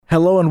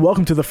Hello and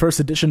welcome to the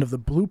first edition of the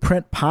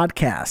Blueprint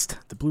Podcast.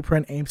 The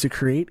Blueprint aims to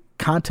create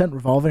content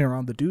revolving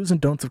around the do's and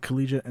don'ts of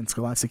collegiate and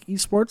scholastic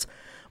esports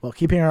while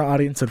keeping our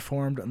audience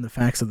informed on the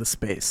facts of the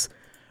space.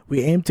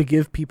 We aim to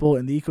give people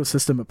in the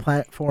ecosystem a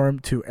platform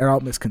to air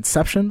out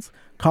misconceptions,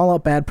 call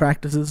out bad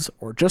practices,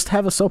 or just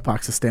have a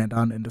soapbox to stand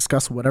on and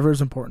discuss whatever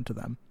is important to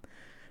them.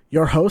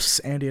 Your hosts,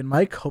 Andy and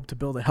Mike, hope to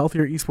build a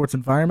healthier esports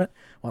environment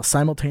while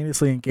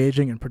simultaneously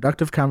engaging in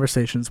productive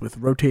conversations with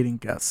rotating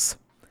guests.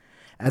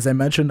 As I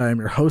mentioned, I am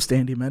your host,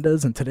 Andy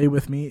Mendez, and today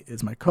with me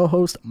is my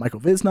co-host, Michael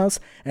Visnas,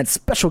 and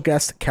special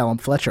guest, Callum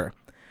Fletcher.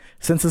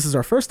 Since this is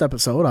our first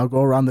episode, I'll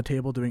go around the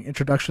table doing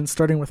introductions,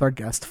 starting with our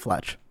guest,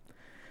 Fletch.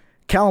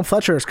 Callum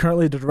Fletcher is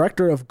currently the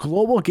Director of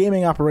Global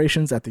Gaming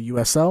Operations at the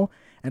USO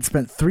and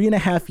spent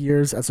 3.5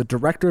 years as a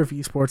Director of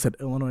Esports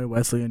at Illinois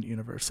Wesleyan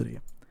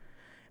University.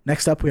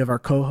 Next up, we have our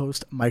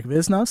co-host, Mike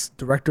Visnas,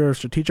 Director of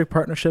Strategic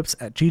Partnerships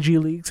at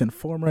GG Leagues and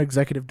former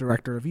Executive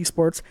Director of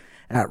Esports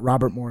at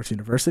Robert Morris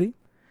University.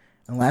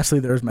 And lastly,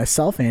 there's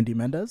myself, Andy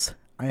Mendez.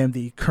 I am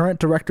the current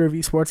Director of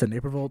Esports at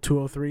Naperville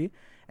 203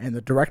 and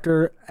the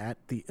Director at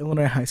the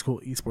Illinois High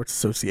School Esports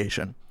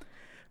Association.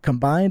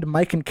 Combined,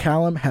 Mike and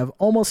Callum have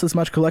almost as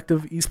much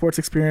collective esports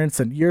experience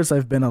in years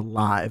I've been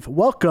alive.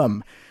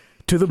 Welcome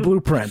to the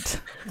Blueprint.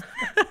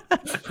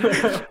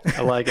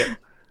 I like it.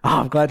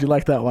 Oh, I'm glad you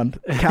liked that one.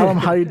 Callum,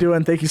 how you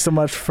doing? Thank you so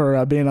much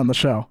for being on the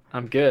show.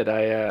 I'm good. I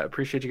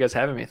appreciate you guys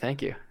having me.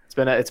 Thank you.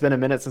 It's been a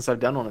minute since I've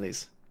done one of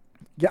these.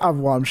 Yeah,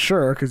 well, I'm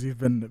sure, because you've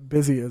been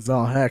busy as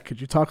all heck.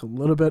 Could you talk a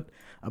little bit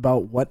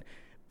about what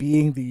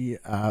being the,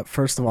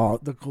 first of all,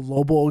 the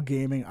Global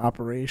Gaming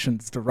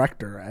Operations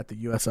Director at the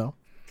USO?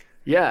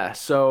 Yeah,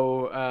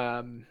 so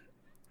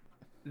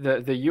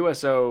the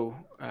USO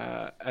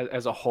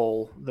as a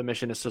whole, the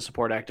mission is to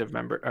support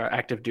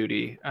active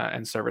duty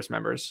and service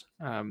members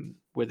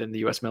within the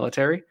U.S.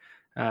 military.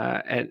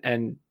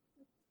 And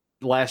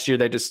last year,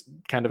 they just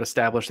kind of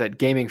established that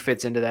gaming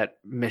fits into that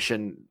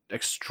mission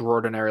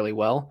extraordinarily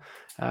well.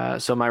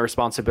 So my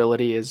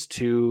responsibility is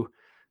to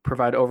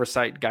provide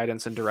oversight,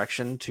 guidance, and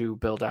direction to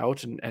build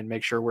out and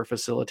make sure we're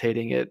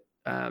facilitating it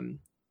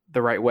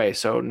the right way.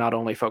 So not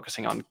only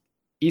focusing on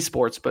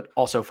esports, but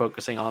also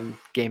focusing on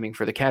gaming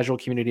for the casual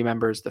community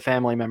members, the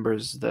family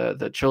members,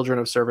 the children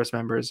of service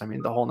members. I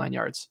mean, the whole nine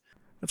yards.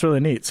 That's really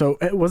neat. So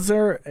was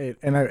there,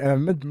 and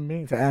I'm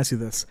meaning to ask you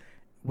this,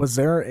 was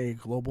there a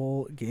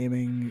global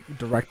gaming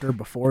director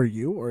before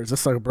you, or is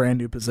this like a brand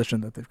new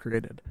position that they've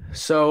created?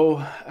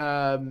 So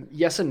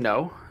yes and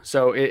no.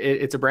 So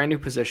it's a brand new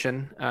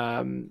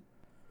position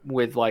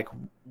with like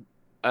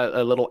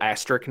a little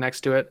asterisk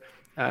next to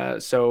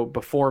it. So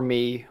before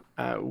me,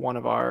 one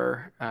of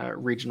our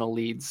regional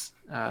leads,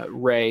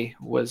 Ray,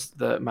 was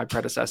my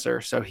predecessor.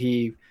 So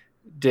he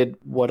did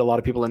what a lot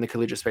of people in the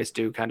collegiate space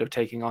do, kind of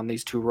taking on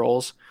these two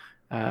roles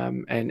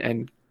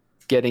and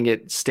getting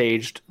it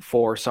staged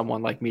for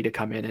someone like me to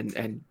come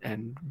in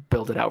and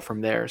build it out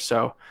from there.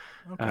 So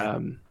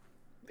okay.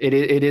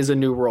 It is a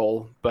new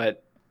role,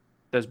 but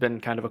there's been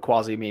kind of a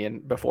quasi me in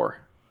before.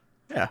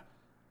 Yeah.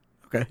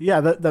 Okay. Yeah,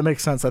 that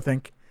makes sense. I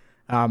think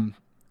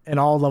in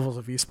all levels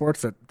of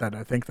esports that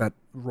I think that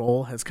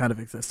role has kind of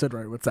existed,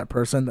 right? What's that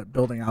person that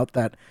building out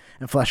that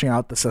and fleshing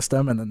out the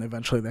system, and then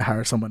eventually they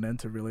hire someone in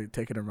to really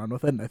take it and run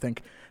with it. And I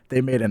think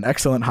they made an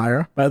excellent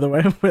hire, by the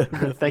way,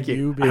 with Thank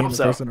you being the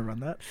person to run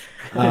that.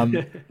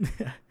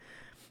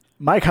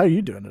 Mike, how are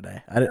you doing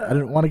today? I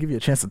didn't want to give you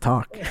a chance to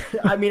talk.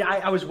 I mean,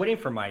 I was waiting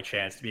for my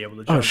chance to be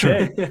able to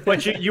jump in,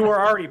 but you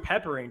were already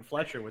peppering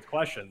Fletcher with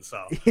questions.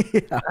 So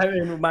yeah. I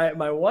mean,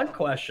 my one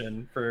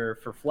question for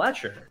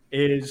Fletcher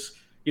is,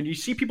 you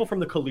see people from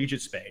the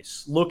collegiate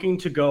space looking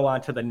to go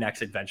on to the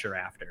next adventure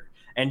after,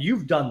 and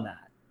you've done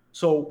that.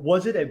 So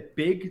was it a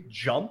big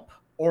jump,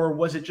 or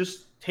was it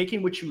just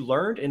taking what you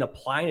learned and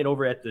applying it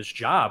over at this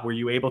job? Were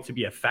you able to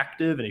be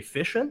effective and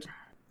efficient?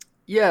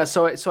 Yeah.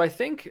 So I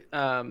think,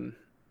 I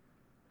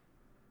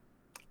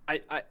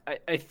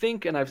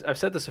think, and I've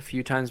said this a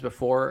few times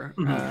before,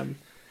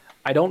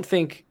 I don't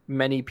think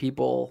many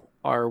people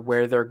are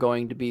where they're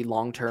going to be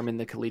long-term in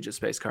the collegiate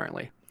space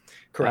currently.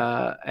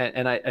 Correct.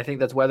 And I think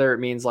that's whether it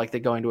means like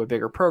they're going to a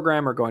bigger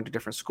program or going to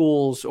different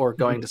schools or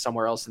going to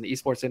somewhere else in the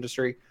esports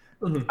industry.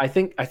 I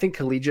think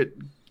collegiate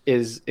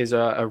is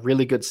a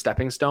really good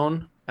stepping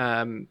stone,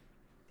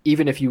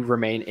 even if you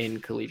remain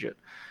in collegiate.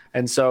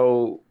 And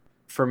so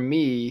for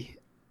me,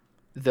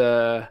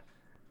 the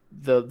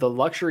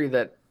luxury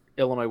that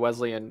Illinois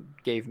Wesleyan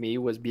gave me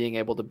was being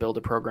able to build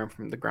a program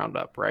from the ground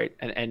up, right?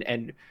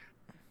 And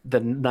the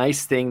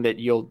nice thing that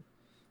you'll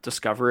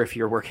discover if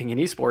you're working in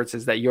esports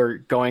is that you're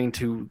going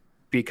to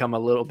become a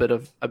little bit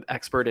of an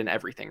expert in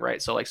everything,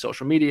 right? So like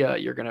social media,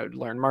 you're going to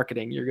learn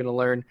marketing, you're going to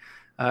learn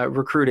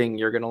recruiting,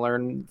 you're going to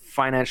learn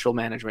financial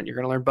management, you're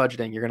going to learn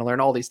budgeting, you're going to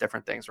learn all these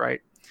different things, right?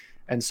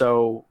 And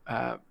so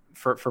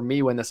for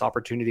me, when this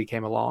opportunity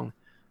came along,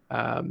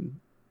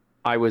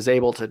 I was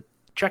able to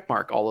check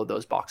mark all of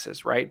those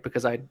boxes, right?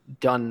 Because I'd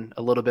done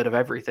a little bit of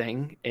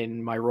everything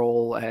in my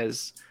role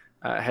as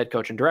head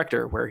coach and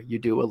director, where you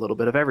do a little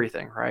bit of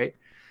everything, right?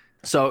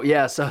 So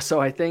yeah, so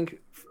I think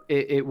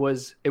it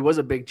was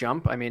a big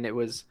jump. I mean, it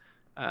was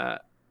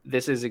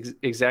this is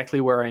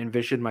exactly where I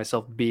envisioned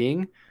myself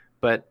being,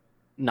 but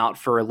not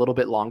for a little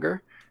bit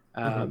longer.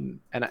 And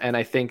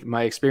I think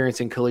my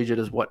experience in collegiate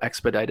is what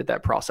expedited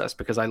that process,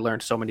 because I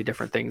learned so many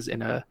different things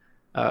in a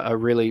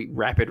really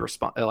rapid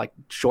response, like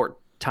short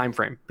time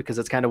frame, because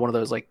it's kind of one of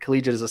those, like,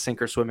 collegiate is a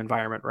sink or swim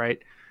environment, right?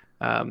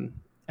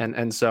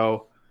 And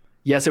so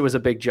yes, it was a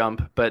big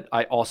jump, but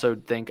I also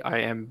think I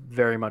am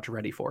very much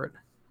ready for it.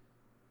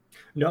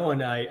 No,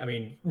 and I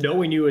mean,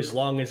 knowing you as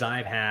long as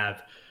I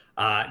have,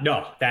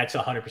 no, that's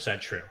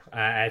 100% true.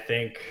 I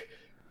think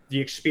the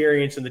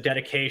experience and the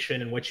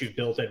dedication and what you've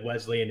built at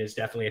Wesleyan is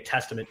definitely a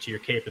testament to your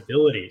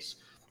capabilities.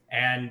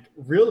 And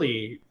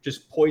really,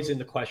 just poising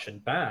the question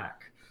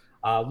back,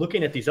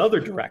 looking at these other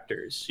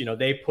directors,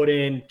 they put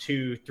in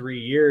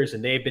 2-3 years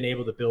and they've been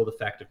able to build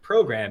effective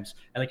programs.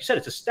 And like you said,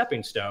 it's a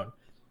stepping stone.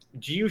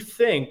 Do you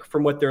think,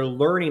 from what they're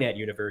learning at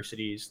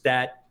universities,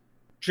 that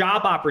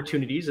job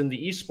opportunities in the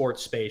esports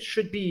space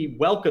should be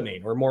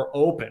welcoming or more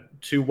open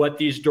to what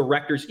these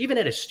directors, even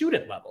at a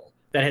student level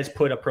that has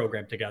put a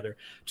program together,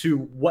 to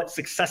what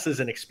successes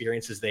and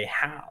experiences they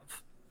have?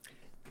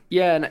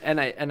 Yeah, and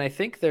I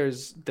think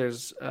there's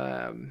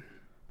a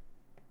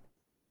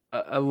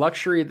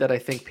luxury that I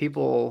think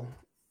people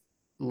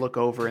look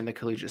over in the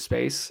collegiate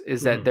space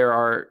is that there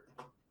are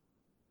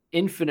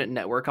infinite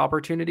network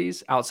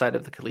opportunities outside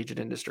of the collegiate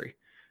industry.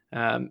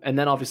 And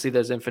then obviously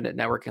there's infinite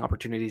networking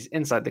opportunities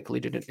inside the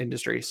collegiate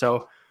industry.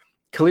 So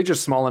collegiate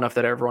is small enough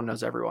that everyone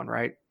knows everyone,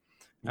 right?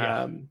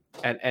 Yeah.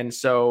 And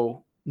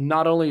so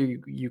not only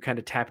you kind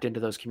of tapped into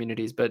those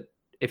communities, but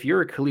if you're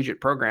a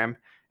collegiate program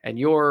and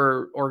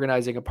you're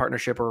organizing a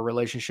partnership or a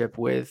relationship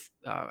with,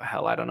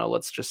 I don't know,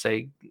 let's just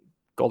say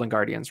Golden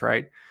Guardians,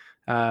 right?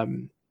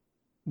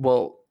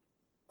 Well,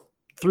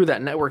 through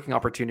that networking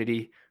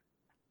opportunity,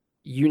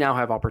 you now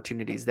have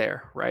opportunities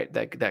there, right?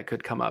 That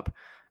could come up.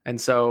 And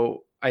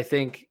so I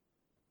think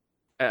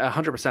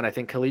 100%, I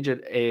think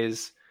collegiate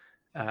is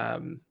a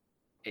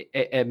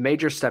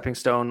major stepping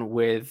stone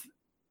with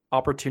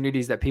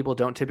opportunities that people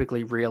don't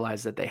typically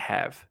realize that they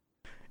have.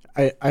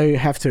 I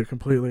have to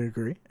completely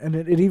agree, and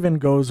it even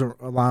goes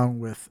along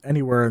with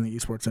anywhere in the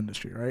esports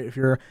industry, right? If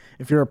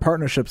you're a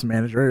partnerships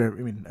manager,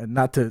 I mean,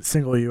 not to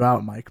single you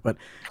out, Mike, but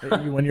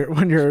when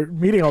you're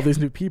meeting all these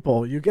new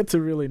people, you get to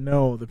really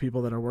know the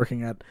people that are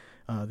working at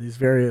these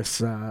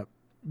various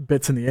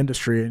bits in the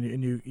industry,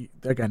 and you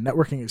again,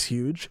 networking is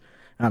huge.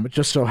 It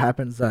just so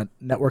happens that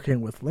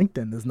networking with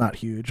LinkedIn is not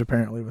huge,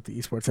 apparently, with the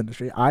esports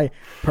industry. I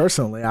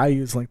personally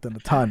use LinkedIn a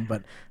ton,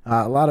 but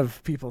a lot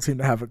of people seem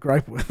to have a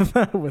gripe with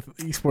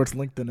esports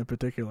LinkedIn in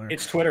particular.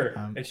 It's Twitter.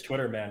 It's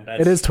Twitter, man.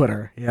 It is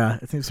Twitter. Yeah,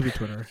 it seems to be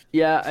Twitter.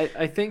 Yeah,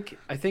 I think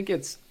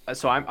it's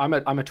so. I'm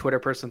a Twitter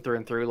person through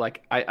and through.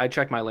 Like I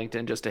check my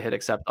LinkedIn just to hit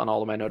accept on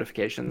all of my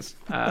notifications.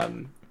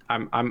 I'm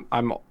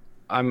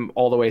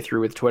all the way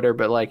through with Twitter,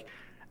 but like,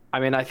 I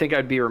mean, I think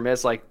I'd be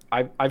remiss. Like,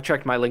 I've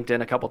checked my LinkedIn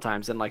a couple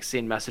times and like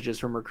seen messages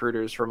from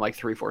recruiters from like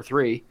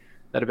 343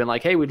 that have been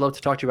like, "Hey, we'd love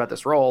to talk to you about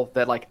this role,"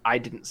 that like I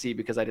didn't see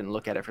because I didn't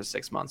look at it for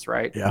 6 months,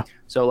 right? Yeah.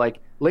 So like,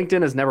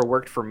 LinkedIn has never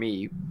worked for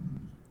me,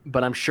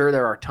 but I'm sure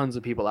there are tons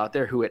of people out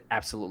there who it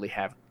absolutely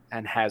have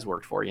and has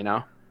worked for.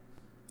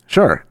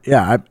 Sure.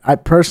 Yeah. I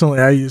personally,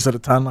 I use it a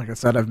ton. Like I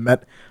said, I've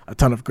met a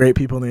ton of great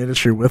people in the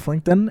industry with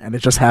LinkedIn, and it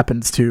just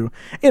happens to,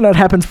 it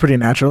happens pretty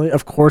naturally.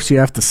 Of course, you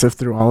have to sift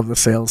through all of the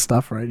sales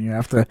stuff, right? You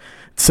have to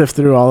sift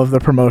through all of the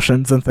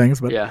promotions and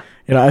things. But yeah,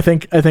 I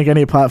think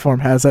any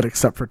platform has that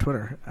except for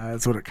Twitter.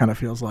 That's what it kind of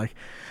feels like.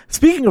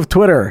 Speaking of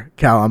Twitter,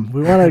 Callum,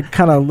 we want to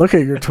kind of look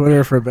at your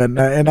Twitter for a bit,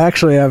 and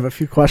actually have a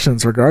few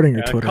questions regarding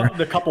your Twitter.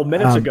 A couple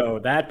minutes ago,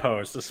 that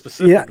post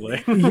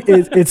specifically. Yeah,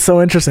 it's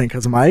so interesting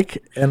because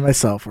Mike and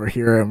myself were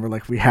here, and we're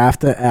like, we have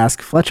to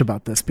ask Fletch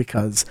about this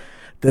because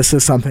this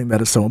is something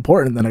that is so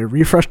important. Then I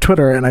refresh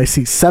Twitter, and I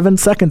see 7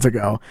 seconds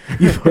ago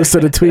you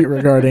posted a tweet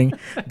regarding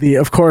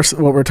of course,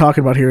 what we're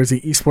talking about here is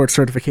the Esports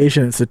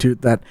Certification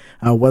Institute that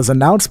was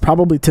announced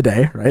probably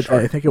today, right? Sure.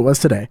 I think it was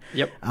today.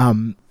 Yep.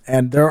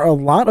 And there are a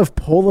lot of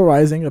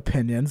polarizing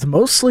opinions.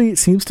 Mostly it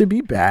seems to be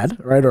bad,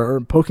 right,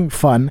 or poking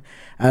fun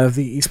out of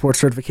the Esports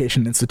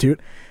Certification Institute.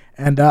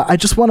 And I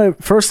just want to,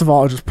 first of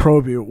all, just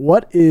probe you.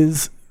 What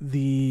is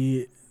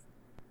the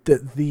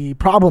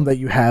problem that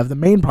you have, the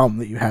main problem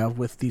that you have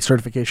with the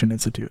Certification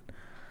Institute?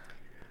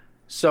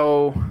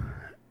 So,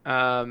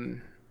 I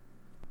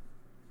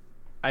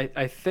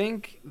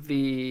think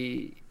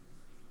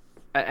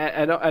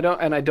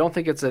I don't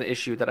think it's an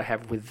issue that I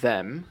have with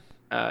them.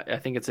 I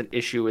think it's an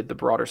issue with the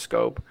broader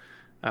scope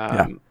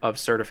of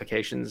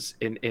certifications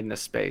in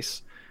this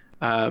space.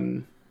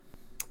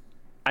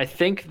 I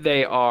think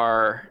they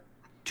are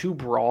too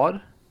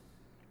broad.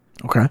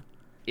 Okay.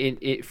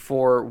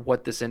 For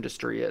what this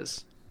industry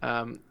is.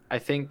 I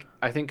think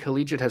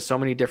collegiate has so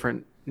many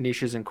different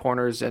niches and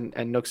corners and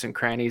nooks and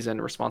crannies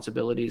and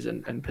responsibilities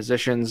and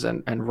positions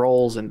and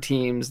roles and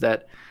teams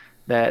that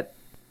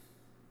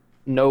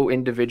no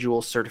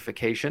individual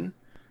certification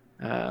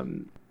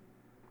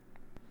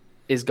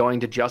is going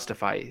to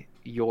justify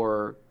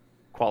your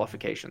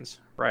qualifications,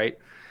 right?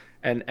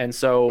 And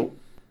so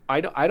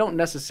I don't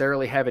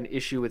necessarily have an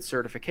issue with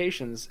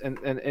certifications, and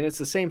it's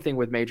the same thing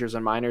with majors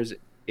and minors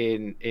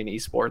in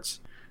esports.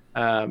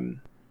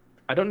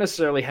 I don't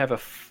necessarily have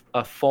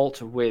a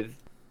fault with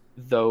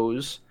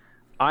those.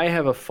 I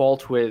have a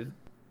fault with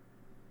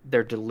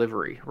their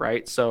delivery,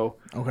 right? So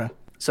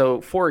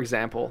for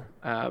example,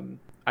 I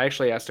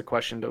actually asked a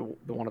question to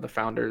one of the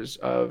founders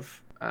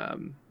of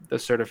the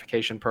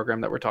certification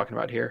program that we're talking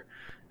about here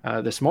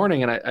this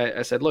morning, and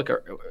I said, look,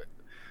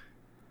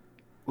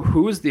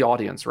 who is the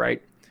audience,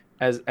 right?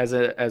 As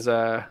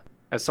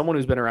someone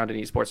who's been around in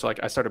esports, so like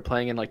I started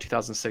playing in like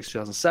 2006,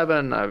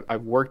 2007.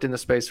 I've worked in the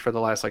space for the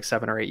last like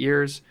 7 or 8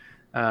 years.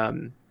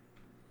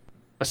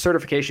 A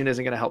certification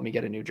isn't going to help me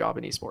get a new job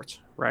in esports,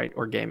 right?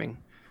 Or gaming.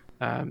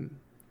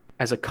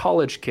 As a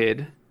college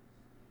kid,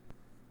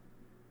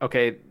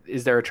 okay,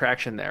 is there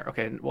attraction there?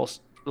 Okay, well,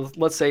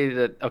 let's say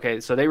that, okay,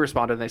 so they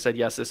responded and they said,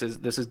 yes, this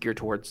is geared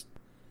towards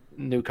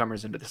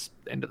newcomers into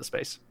the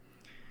space.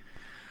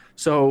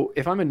 So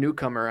if I'm a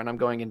newcomer and I'm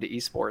going into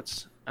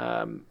esports,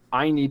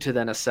 I need to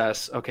then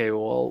assess, okay,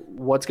 well,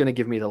 what's going to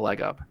give me the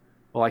leg up?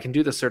 Well, I can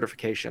do the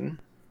certification,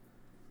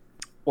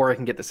 or I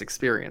can get this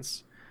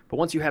experience. But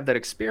once you have that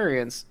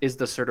experience, is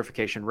the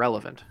certification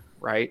relevant,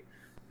 right?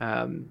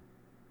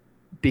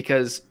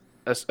 Because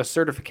a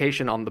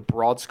certification on the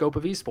broad scope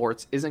of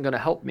esports isn't going to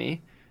help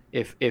me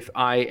if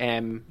I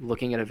am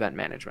looking at event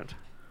management,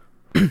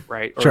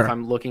 right? Or if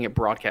I'm looking at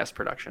broadcast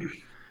production.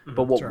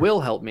 But what will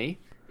help me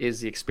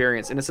is the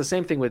experience. And it's the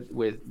same thing with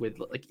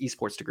like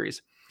esports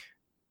degrees.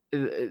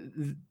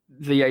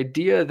 The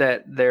idea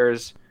that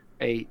there's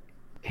a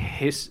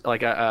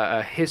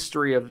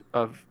history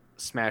of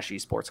Smash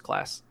esports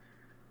class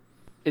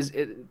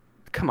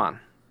come on.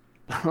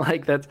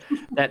 Like that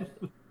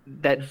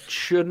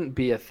shouldn't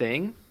be a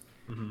thing.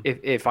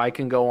 If I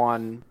can go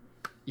on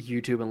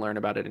YouTube and learn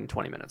about it in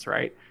 20 minutes,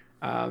 right?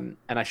 And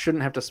I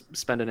shouldn't have to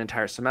spend an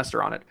entire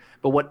semester on it.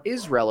 But what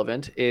is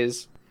relevant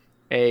is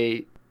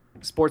a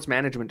sports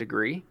management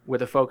degree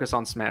with a focus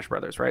on Smash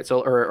Brothers, right?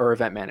 So, or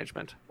event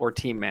management or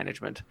team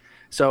management.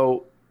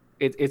 So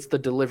it's the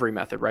delivery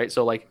method, right?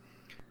 So like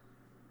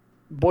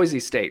Boise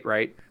State,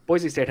 right?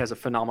 Boise State has a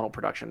phenomenal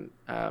production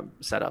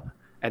setup,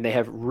 and they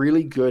have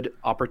really good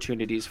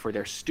opportunities for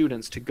their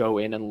students to go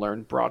in and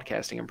learn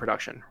broadcasting and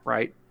production,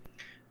 right?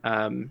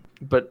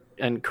 But,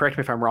 and correct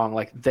me if I'm wrong,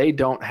 like they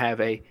don't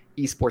have a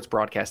esports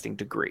broadcasting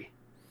degree.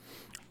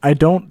 I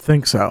don't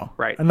think so.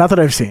 Right. Not that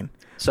I've seen.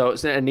 So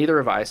and neither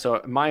have I.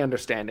 So my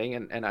understanding,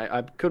 and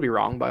I could be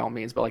wrong by all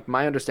means, but like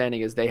my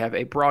understanding is they have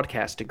a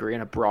broadcast degree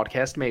and a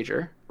broadcast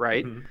major,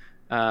 right?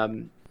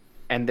 And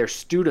their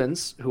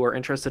students who are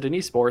interested in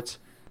esports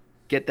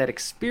get that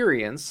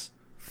experience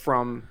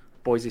from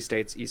Boise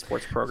State's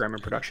esports program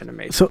and production and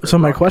major. So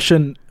my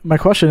question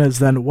is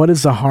then, what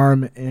is the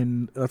harm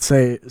in, let's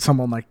say,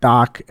 someone like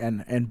Doc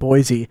and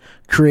Boise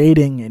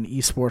creating an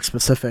esports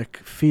specific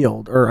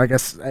field, or I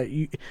guess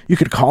you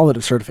could call it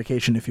a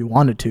certification if you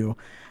wanted to,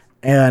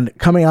 and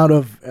coming out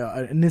of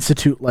an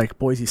institute like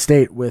Boise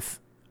State with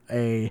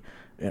an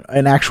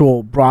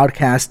actual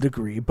broadcast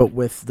degree, but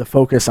with the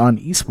focus on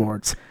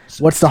esports,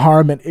 what's the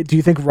harm? And do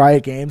you think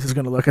Riot Games is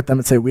going to look at them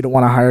and say, we don't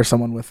want to hire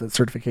someone with a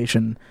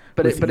certification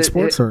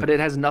esports? But it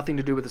has nothing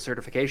to do with the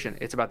certification.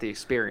 It's about the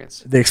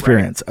experience. The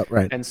experience,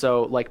 right? And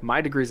so, like,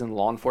 my degree's in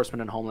law enforcement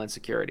and homeland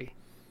security,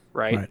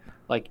 right?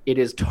 Like, it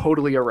is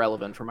totally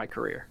irrelevant for my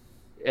career.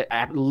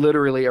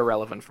 Literally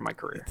irrelevant for my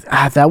career.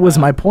 That was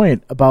my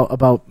point about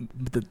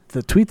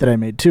the tweet that I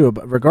made too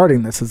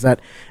regarding this, is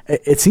that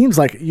it seems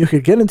like you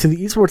could get into the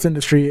esports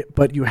industry,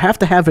 but you have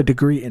to have a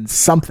degree in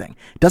something.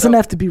 It doesn't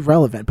have to be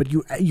relevant, but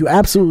you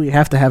absolutely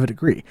have to have a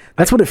degree.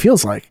 That's what it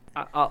feels like.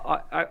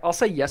 I'll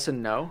say yes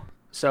and no.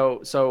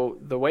 So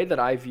the way that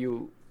I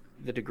view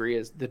the degree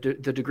is the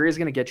degree is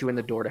going to get you in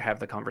the door to have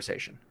the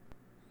conversation,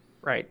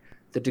 right?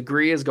 The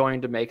degree is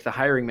going to make the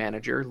hiring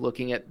manager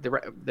looking at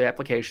the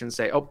application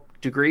say, oh,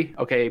 degree,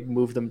 okay,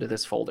 move them to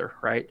this folder,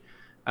 right?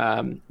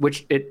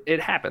 Which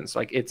it happens.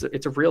 Like it's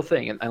a real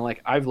thing. And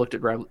like I've looked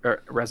at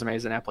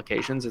resumes and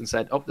applications and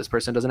said, oh, this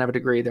person doesn't have a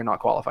degree, they're not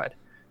qualified,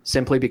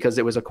 simply because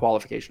it was a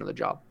qualification of the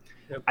job.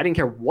 Yep. I didn't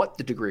care what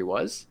the degree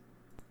was.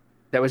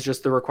 That was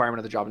just the requirement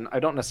of the job. And I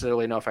don't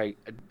necessarily know if I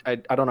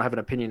don't have an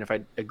opinion if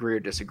I agree or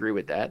disagree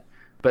with that.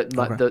 But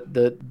okay.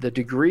 the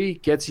degree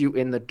gets you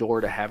in the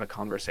door to have a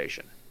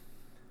conversation.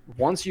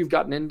 Once you've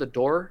gotten in the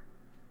door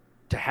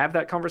to have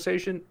that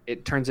conversation,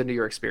 it turns into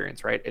your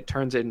experience, right? It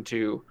turns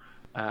into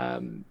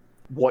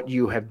what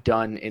you have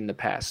done in the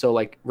past. So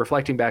like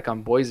reflecting back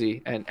on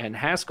Boise and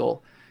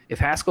Haskell, if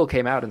Haskell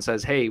came out and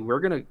says, hey, we're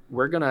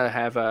gonna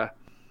have a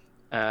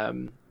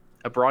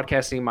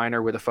broadcasting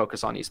minor with a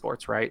focus on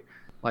esports, right?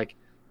 Like,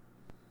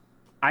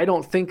 I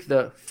don't think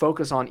the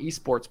focus on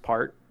esports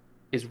part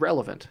is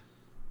relevant.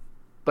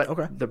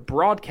 But the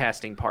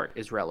broadcasting part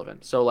is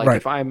relevant. So like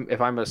if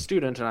I'm a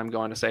student and I'm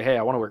going to say, hey,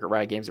 I want to work at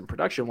Riot Games in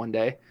production one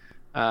day,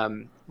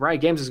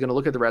 Riot Games is going to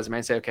look at the resume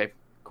and say, okay,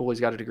 cool, he's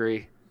got a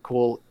degree.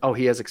 Cool. Oh,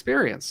 he has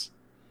experience.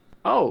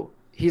 Oh,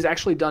 he's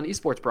actually done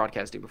esports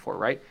broadcasting before,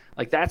 right?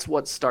 Like that's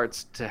what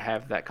starts to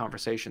have that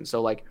conversation.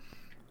 So like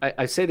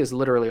I say this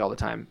literally all the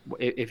time.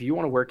 If you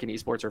want to work in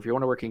esports or if you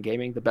want to work in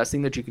gaming, the best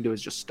thing that you can do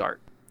is just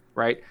start,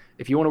 right?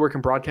 If you want to work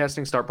in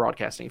broadcasting, start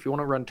broadcasting. If you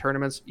want to run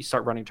tournaments, you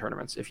start running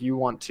tournaments. If you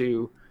want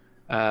to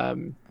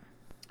own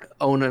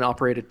and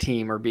operate a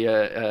team or be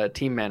a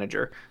team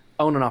manager,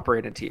 own and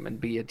operate a team and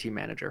be a team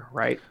manager,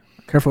 right?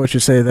 Careful what you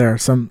say there.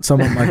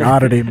 Someone like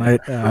Oddity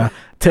might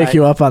take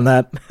you up on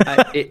that.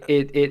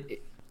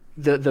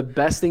 The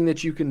best thing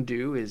that you can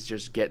do is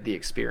just get the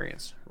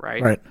experience,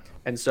 right? Right.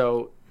 And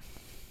so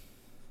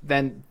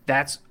then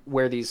that's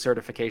where these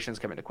certifications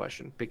come into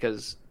question,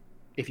 because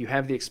if you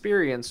have the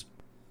experience,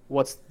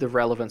 what's the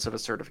relevance of a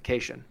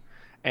certification?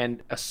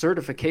 And a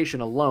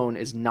certification alone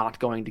is not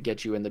going to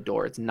get you in the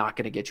door. It's not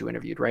going to get you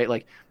interviewed, right?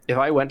 Like if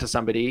I went to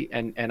somebody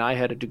and I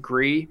had a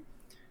degree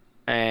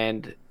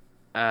and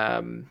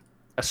a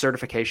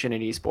certification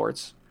in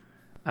esports,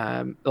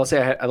 let's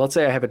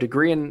say I have a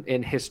degree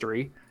in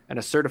history and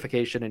a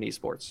certification in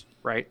esports,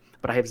 right?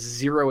 But I have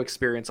zero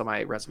experience on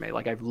my resume.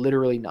 Like I have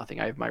literally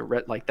nothing. I have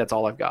like that's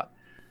all I've got.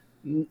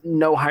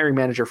 No hiring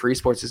manager for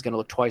esports is going to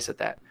look twice at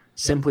that,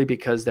 simply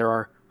because there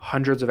are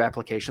hundreds of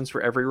applications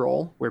for every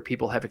role where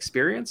people have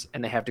experience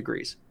and they have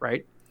degrees,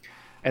 right?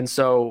 And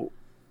so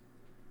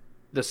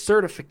the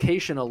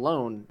certification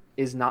alone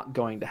is not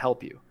going to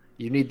help you.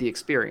 You need the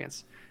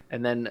experience.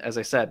 And then, as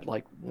I said,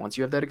 like once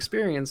you have that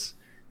experience,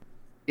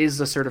 is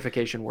the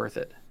certification worth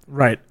it?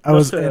 Right. Go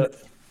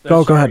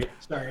ahead.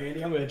 Sorry,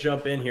 Andy, I'm going to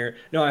jump in here.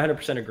 No, I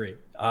 100% agree.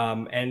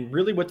 And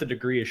really what the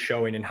degree is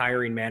showing, and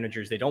hiring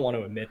managers, they don't want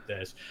to admit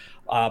this,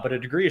 but a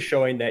degree is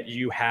showing that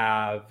you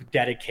have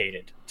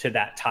dedicated to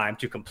that time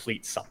to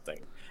complete something.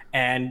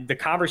 And the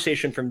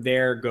conversation from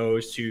there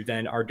goes to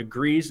then our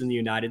degrees in the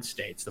United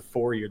States, the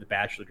 4-year, the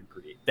bachelor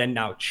degree, then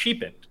now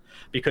cheapened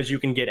because you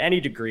can get any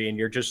degree and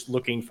you're just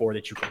looking for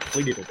that you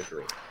completed a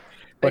degree.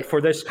 But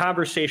for this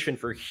conversation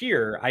for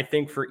here, I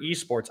think for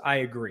esports, I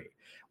agree.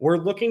 We're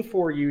looking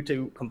for you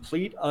to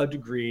complete a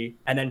degree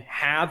and then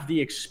have the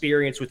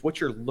experience with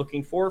what you're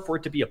looking for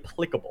it to be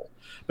applicable.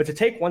 But to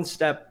take one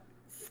step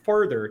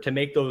further to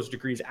make those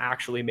degrees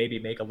actually maybe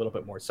make a little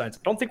bit more sense, I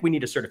don't think we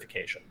need a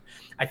certification.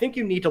 I think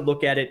you need to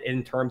look at it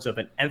in terms of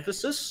an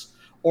emphasis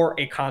or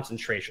a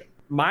concentration.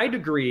 My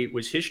degree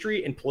was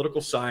history and political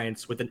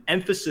science with an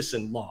emphasis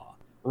in law,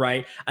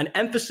 right? An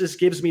emphasis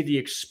gives me the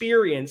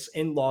experience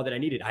in law that I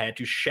needed. I had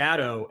to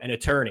shadow an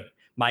attorney.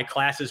 My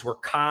classes were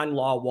Con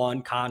Law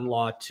 1, Con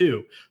Law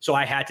 2. So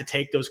I had to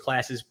take those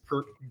classes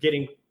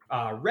getting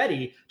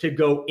ready to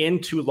go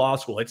into law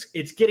school.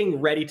 It's getting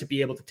ready to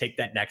be able to take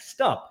that next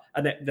step,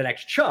 the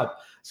next jump.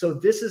 So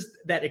this is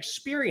that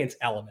experience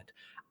element.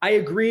 I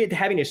agree that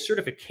having a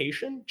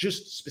certification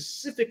just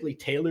specifically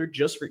tailored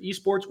just for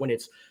esports when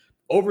it's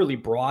overly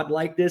broad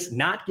like this,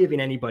 not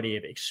giving anybody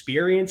an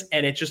experience,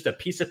 and it's just a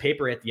piece of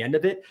paper at the end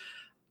of it.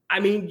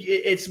 I mean,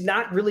 it's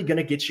not really going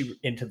to get you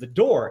into the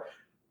door.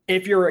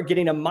 If you're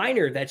getting a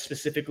minor that's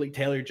specifically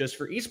tailored just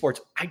for esports,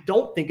 I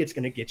don't think it's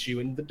going to get you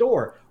in the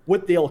door.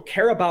 What they'll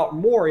care about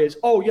more is,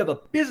 oh, you have a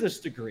business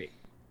degree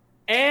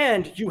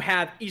and you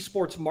have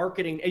esports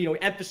marketing,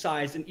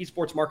 emphasized in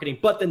esports marketing.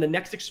 But then the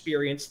next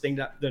thing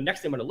I'm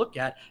going to look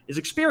at is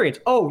experience.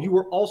 Oh, you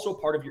were also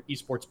part of your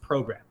esports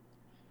program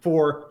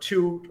for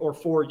 2 or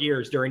 4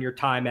 years during your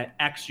time at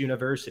X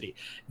university.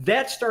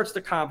 That starts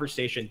the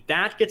conversation.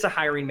 That gets a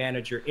hiring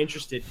manager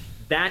interested.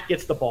 That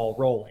gets the ball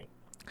rolling.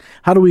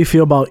 How do we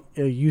feel about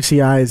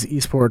UCI's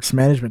esports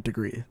management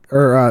degree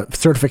or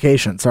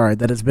certification? Sorry,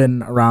 that has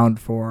been around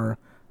for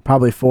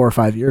probably 4 or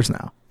 5 years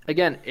now.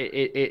 Again,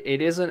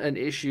 it isn't an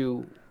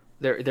issue.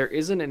 There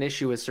isn't an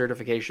issue with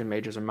certification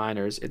majors or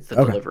minors. It's the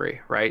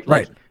delivery, right?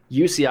 Like, right.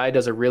 UCI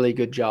does a really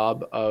good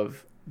job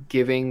of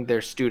giving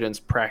their students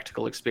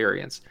practical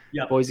experience.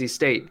 Yep. Boise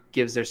State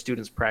gives their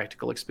students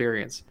practical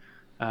experience.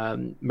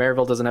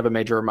 Maryville doesn't have a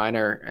major or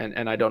minor,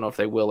 and I don't know if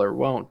they will or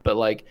won't, but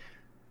like,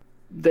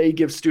 they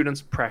give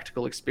students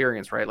practical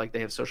experience, right? Like they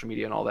have social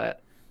media and all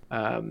that.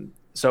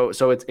 So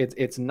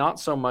it's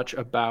not so much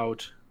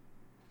about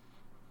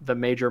the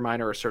major,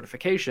 minor, or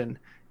certification.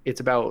 It's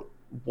about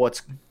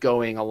what's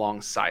going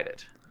alongside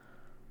it.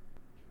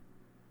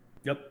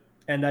 Yep.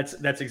 And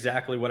that's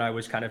exactly what I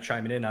was kind of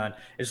chiming in on.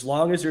 As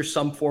long as there's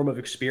some form of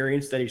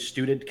experience that a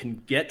student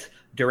can get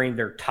during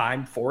their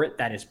time for it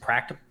that is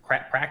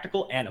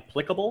practical and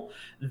applicable,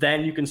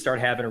 then you can start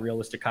having a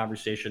realistic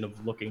conversation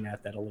of looking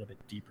at that a little bit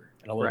deeper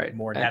and a little bit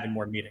more and having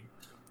more meeting.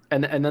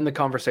 And then the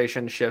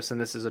conversation shifts,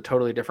 and this is a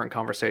totally different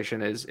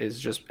conversation, is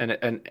just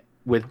and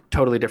with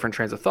totally different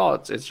trains of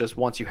thoughts. It's just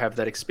once you have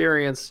that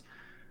experience,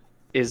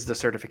 is the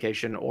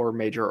certification or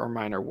major or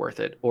minor worth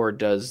it, or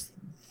does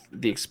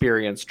the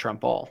experience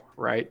trump all,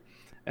 right?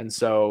 And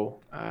so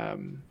I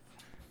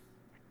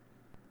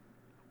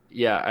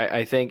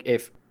think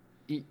if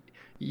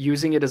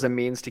using it as a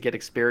means to get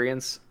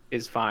experience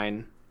is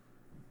fine,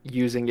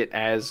 using it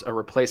as a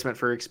replacement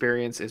for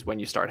experience is when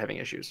you start having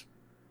issues.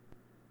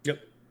 Yep.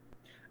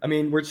 I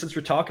mean, since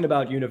we're talking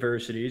about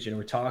universities,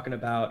 we're talking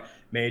about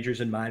majors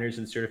and minors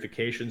and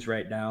certifications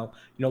right now.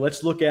 Let's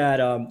just look at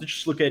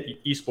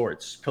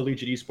esports,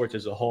 collegiate esports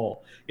as a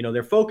whole.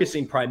 They're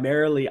focusing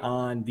primarily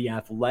on the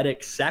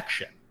athletic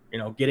section.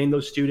 Getting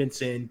those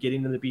students in,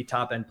 getting them to be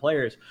top end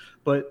players.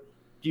 But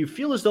do you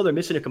feel as though they're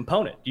missing a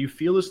component? Do you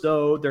feel as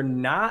though they're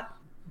not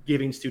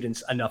giving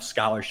students enough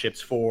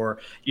scholarships for,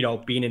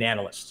 being an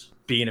analyst,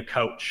 being a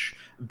coach,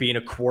 being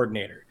a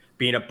coordinator,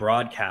 being a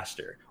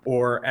broadcaster,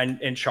 or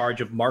in charge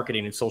of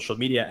marketing and social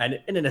media, and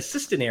in an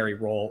assistantary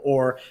role,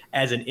 or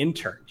as an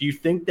intern? Do you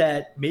think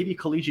that maybe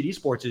collegiate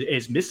esports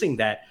is missing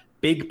that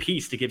big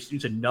piece to give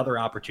students another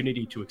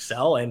opportunity to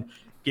excel and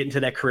get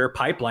into that career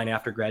pipeline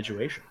after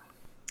graduation?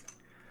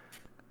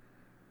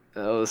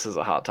 Oh, this is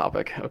a hot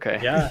topic. Okay.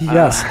 Yeah.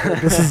 Yes,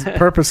 this is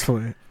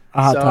purposefully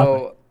a hot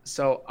topic.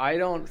 So I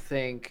don't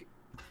think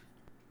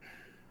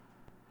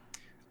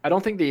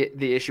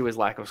the issue is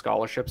lack of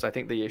scholarships. I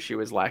think the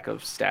issue is lack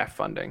of staff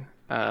funding.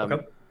 Okay.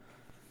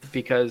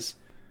 Because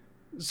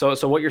so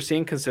what you're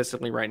seeing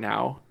consistently right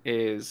now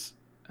is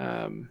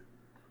a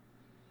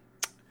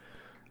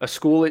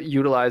school that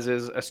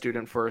utilizes a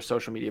student for a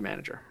social media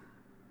manager.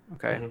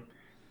 Okay.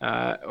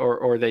 Mm-hmm.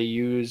 Or they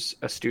use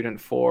a student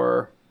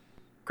for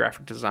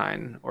graphic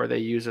design, or they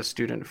use a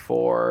student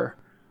for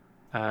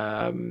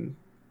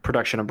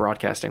production and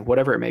broadcasting,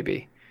 whatever it may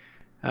be.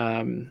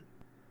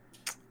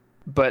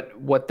 But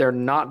what they're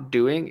not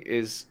doing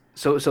is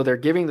so they're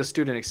giving the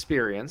student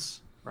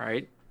experience,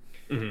 right?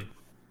 Mm-hmm.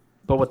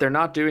 But what they're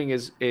not doing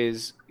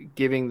is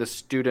giving the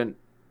student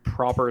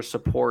proper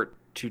support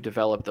to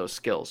develop those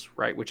skills,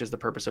 right? Which is the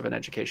purpose of an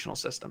educational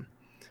system.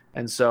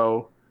 And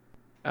so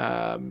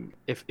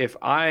if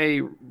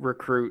I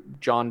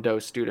recruit John Doe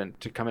student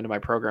to come into my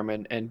program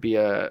and be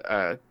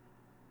and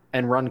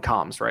run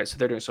comms, right? So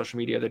they're doing social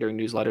media, they're doing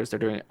newsletters, they're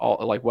doing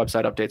all like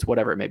website updates,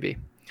 whatever it may be.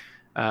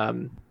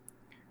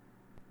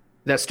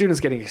 That student's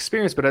getting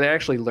experience, but are they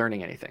actually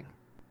learning anything?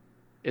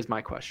 Is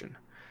my question.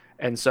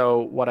 And so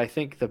what I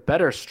think the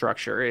better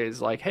structure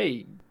is like,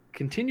 hey,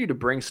 continue to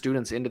bring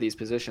students into these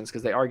positions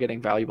because they are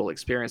getting valuable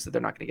experience that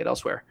they're not going to get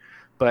elsewhere.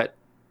 But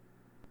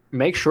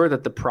make sure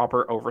that the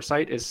proper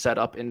oversight is set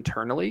up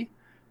internally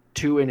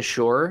to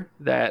ensure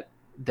that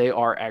they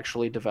are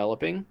actually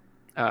developing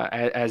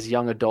as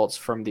young adults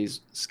from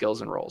these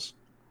skills and roles.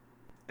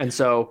 And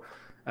so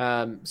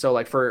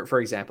like for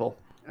example,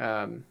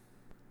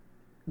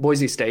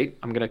 Boise State,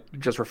 I'm going to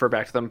just refer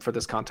back to them for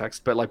this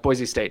context, but like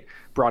Boise State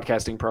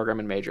broadcasting program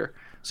and major.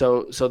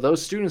 So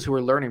those students who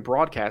are learning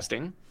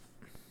broadcasting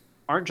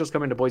aren't just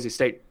coming to Boise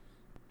State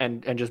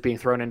and just being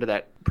thrown into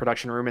that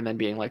production room and then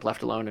being like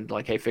left alone and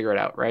like, hey, figure it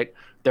out, right?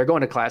 They're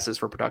going to classes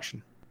for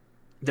production.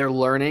 They're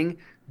learning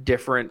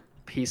different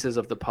pieces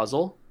of the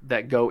puzzle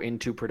that go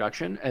into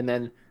production. And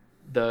then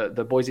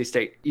the Boise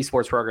State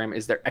esports program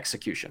is their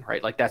execution,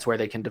 right? Like that's where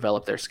they can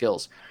develop their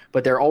skills,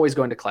 but they're always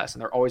going to class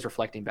and they're always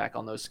reflecting back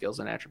on those skills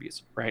and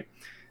attributes, right?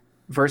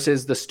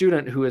 Versus the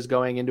student who is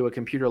going into a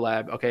computer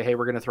lab. Okay, hey,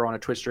 we're going to throw on a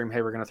Twitch stream.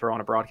 Hey, we're going to throw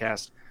on a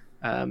broadcast.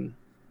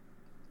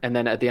 And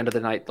then at the end of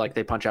the night, like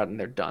they punch out and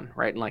they're done,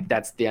 right? And like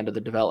that's the end of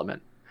the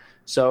development.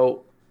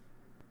 So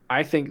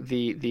I think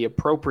the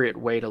appropriate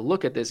way to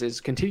look at this is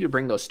continue to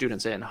bring those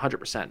students in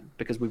 100%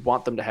 because we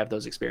want them to have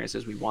those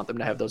experiences. We want them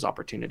to have those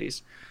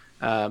opportunities.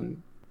 But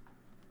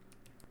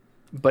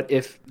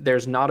if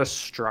there's not a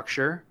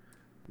structure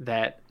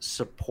that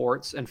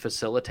supports and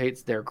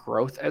facilitates their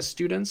growth as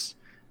students,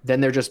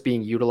 then they're just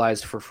being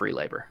utilized for free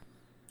labor.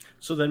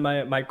 So then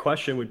my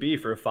question would be,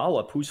 for a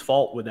follow-up, whose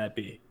fault would that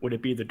be? Would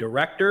it be the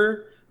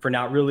director for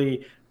not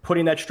really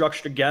putting that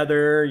structure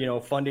together,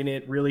 funding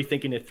it, really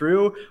thinking it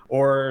through,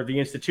 or the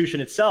institution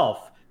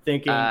itself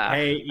thinking,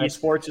 hey,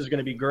 esports is going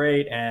to be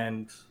great,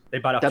 and they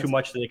bite off too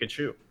much that they could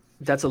chew?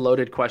 That's a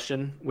loaded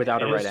question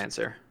without a right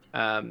answer.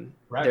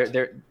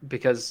 Right.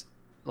 Because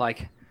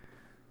like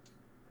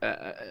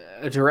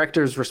a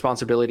director's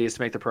responsibility is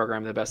to make the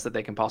program the best that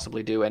they can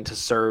possibly do and to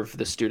serve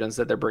the students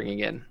that they're bringing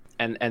in.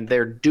 And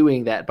they're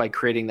doing that by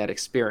creating that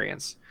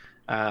experience.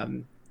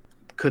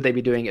 Could they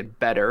be doing it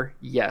better?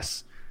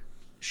 Yes.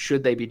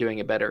 Should they be doing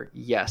it better?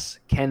 Yes.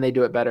 Can they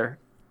do it better?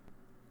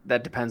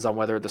 That depends on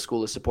whether the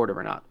school is supportive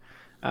or not.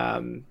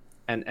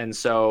 And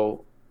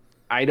so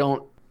I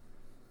don't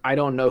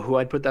know who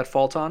I'd put that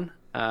fault on.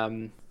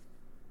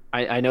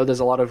 I know there's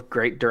a lot of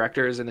great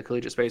directors in the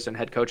collegiate space and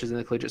head coaches in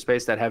the collegiate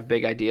space that have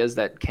big ideas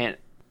that can't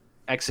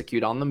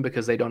execute on them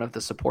because they don't have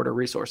the support or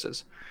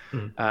resources.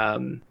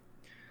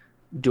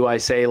 Do I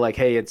say like,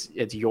 hey,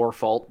 it's your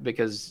fault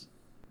because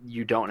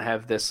you don't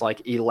have this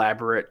like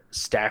elaborate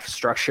staff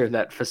structure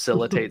that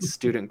facilitates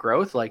student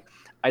growth? Like,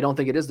 I don't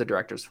think it is the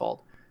director's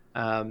fault.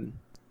 I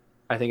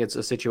think it's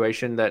a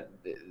situation that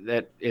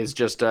is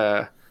just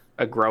a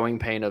growing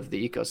pain of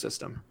the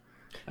ecosystem.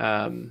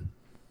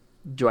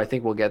 Do I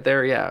think we'll get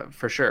there? Yeah,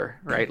 for sure.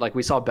 Right. Like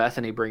we saw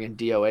Bethany bring in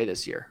DOA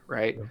this year.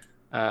 Right.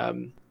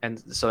 And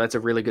so that's a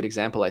really good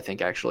example, I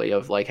think, actually,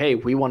 of like, hey,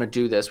 we want to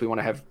do this. We want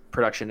to have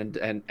production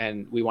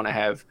and we want to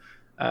have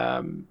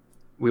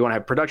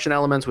production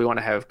elements. We want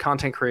to have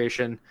content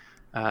creation.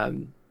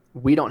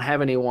 we don't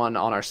have anyone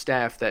on our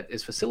staff that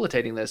is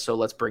facilitating this, so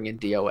let's bring in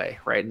DOA,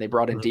 right? And they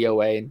brought in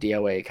DOA, and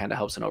DOA kind of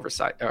helps an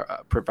oversight,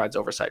 provides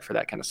oversight for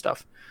that kind of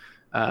stuff.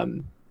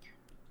 And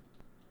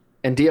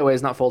DOA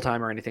is not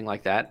full-time or anything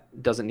like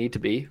that. Doesn't need to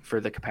be for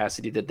the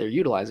capacity that they're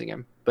utilizing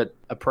him. But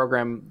a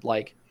program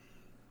like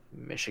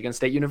Michigan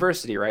State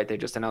University, right? They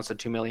just announced a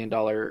 $2 million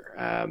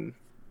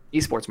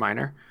esports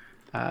minor.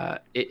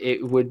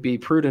 It would be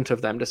prudent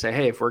of them to say,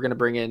 hey, if we're going to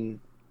bring in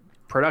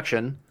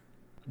production,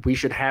 we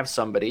should have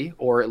somebody,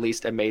 or at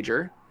least a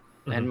major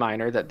and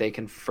minor, that they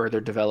can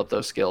further develop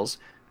those skills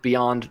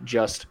beyond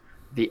just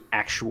the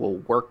actual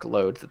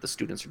workload that the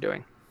students are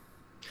doing.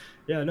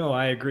 Yeah, no,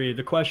 I agree.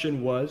 The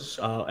question was,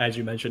 as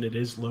you mentioned, it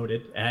is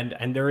loaded,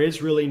 and there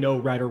is really no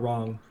right or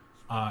wrong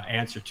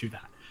answer to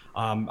that.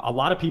 A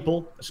lot of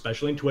people,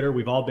 especially in Twitter,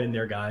 we've all been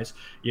there, guys,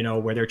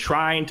 where they're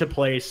trying to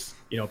place,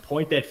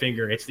 point that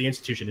finger. It's the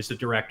institution, it's the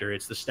director,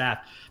 it's the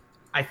staff.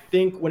 I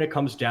think when it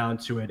comes down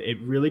to it, it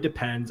really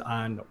depends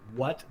on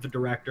what the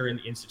director and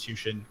the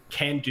institution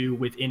can do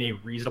within a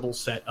reasonable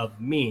set of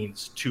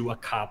means to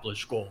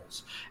accomplish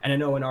goals. And I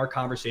know in our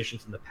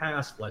conversations in the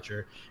past,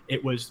 Fletcher,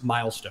 it was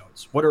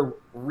milestones. What are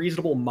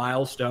reasonable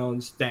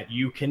milestones that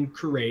you can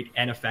create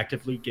and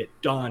effectively get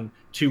done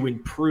to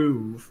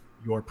improve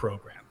your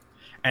program?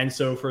 And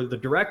so for the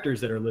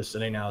directors that are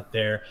listening out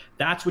there,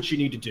 that's what you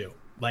need to do.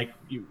 Like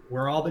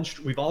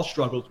we've all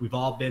struggled, we've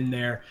all been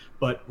there,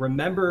 but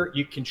remember,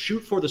 you can shoot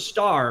for the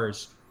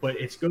stars, but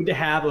it's good to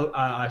have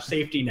a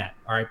safety net,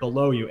 all right,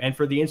 below you. And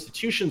for the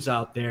institutions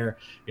out there,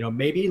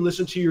 maybe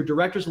listen to your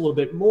directors a little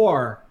bit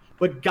more,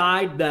 but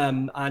guide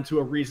them onto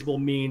a reasonable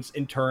means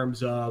in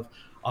terms of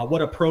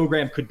what a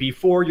program could be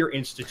for your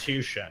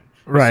institution.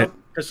 Right.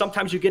 Because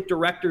sometimes you get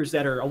directors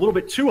that are a little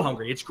bit too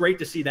hungry. It's great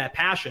to see that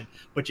passion,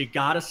 but you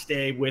got to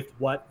stay with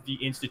what the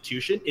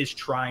institution is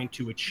trying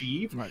to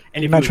achieve. Right.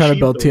 And you're not trying to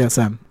build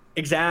TSM.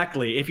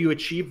 Exactly. If you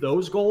achieve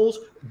those goals,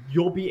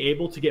 you'll be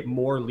able to get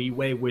more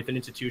leeway with an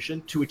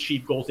institution to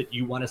achieve goals that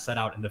you want to set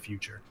out in the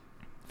future.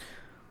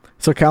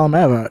 So, Callum, I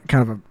have a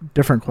kind of a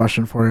different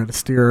question for you to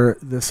steer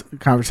this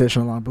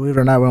conversation along. Believe it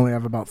or not, we only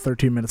have about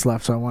 13 minutes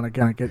left, so I want to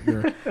kind of get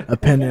your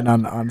opinion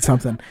on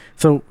something.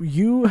 So,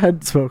 you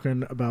had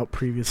spoken about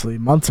previously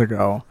months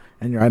ago,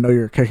 and I know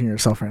you're kicking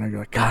yourself right now. You're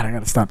like, God, I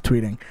got to stop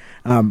tweeting.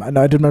 And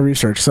I did my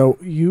research. So,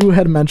 you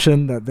had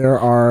mentioned that there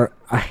are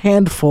a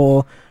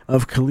handful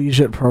of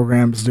collegiate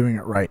programs doing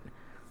it right.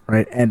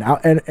 Right, and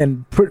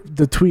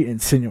the tweet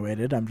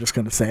insinuated, I'm just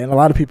going to say, and a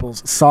lot of people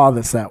saw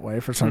this that way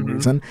for some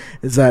reason,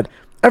 is that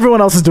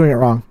everyone else is doing it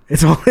wrong.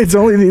 It's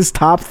only these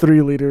top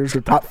 3 leaders or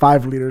top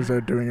 5 leaders that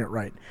are doing it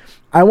right.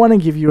 I want to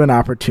give you an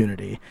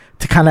opportunity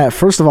to kind of,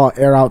 first of all,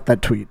 air out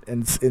that tweet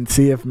and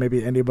see if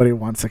maybe anybody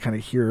wants to kind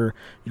of hear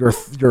your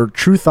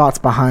true thoughts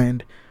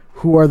behind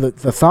who are the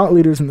thought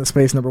leaders in the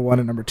space, number 1,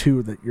 and number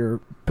 2, that you're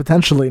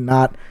potentially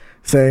not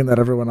saying that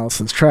everyone else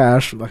is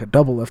trash, like a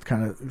double lift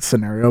kind of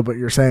scenario, but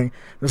you're saying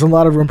there's a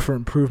lot of room for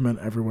improvement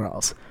everywhere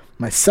else.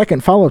 My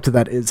second follow-up to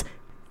that is,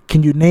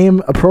 can you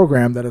name a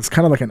program that is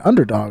kind of like an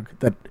underdog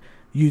that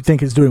you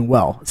think is doing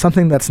well?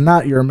 Something that's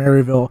not your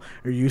Maryville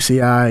or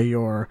UCI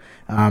or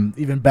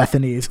even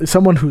Bethany.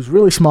 Someone who's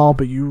really small,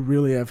 but you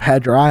really have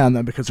had your eye on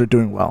them because they're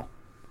doing well.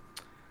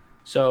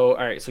 So,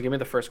 all right. So give me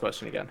the first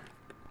question again.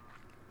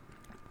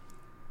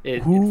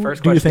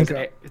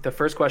 The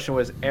first question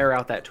was air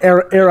out that tweet.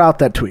 Air out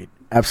that tweet.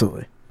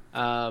 Absolutely.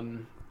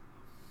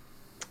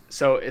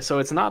 So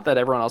it's not that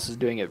everyone else is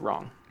doing it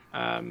wrong.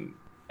 And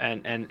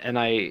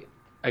I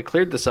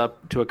cleared this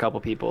up to a couple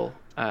people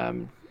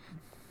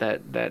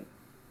that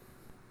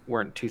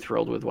weren't too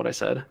thrilled with what I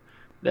said.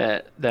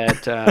 I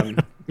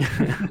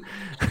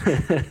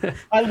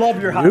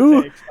love your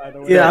hot takes, by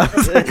the way.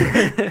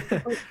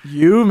 Yeah.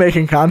 You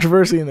making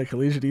controversy in the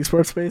collegiate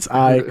esports space?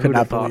 I could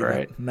not believe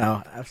right? it.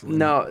 No, absolutely.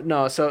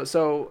 No.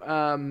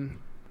 So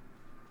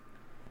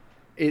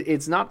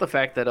it's not the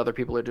fact that other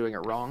people are doing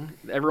it wrong.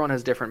 Everyone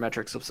has different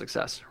metrics of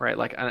success, right?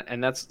 Like,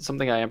 and that's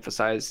something I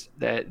emphasize,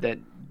 that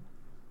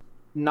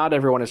not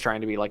everyone is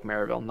trying to be like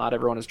Maryville. Not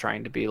everyone is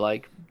trying to be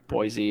like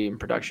Boise in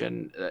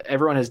production.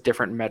 Everyone has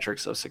different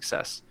metrics of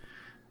success.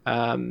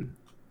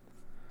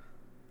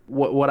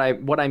 What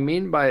I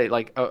mean by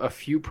like a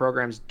few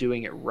programs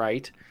doing it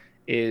right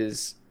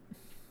is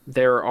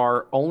there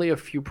are only a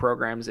few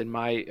programs, in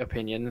my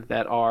opinion,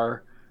 that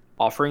are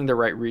offering the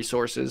right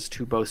resources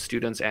to both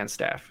students and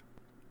staff,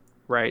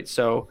 right?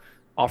 So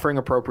offering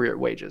appropriate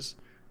wages,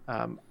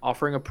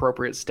 offering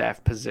appropriate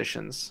staff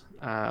positions,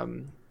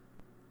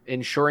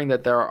 ensuring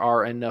that there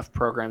are enough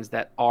programs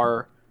that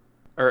are,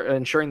 or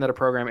ensuring that a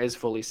program is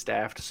fully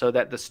staffed so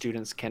that the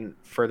students can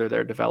further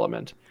their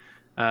development.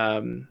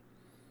 And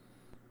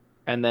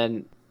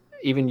then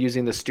even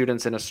using the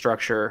students in a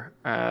structure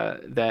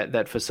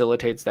that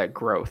facilitates that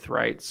growth,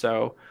 right?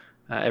 So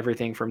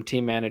everything from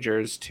team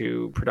managers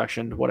to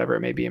production to whatever it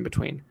may be in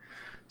between.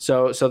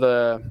 So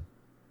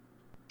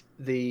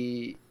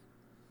the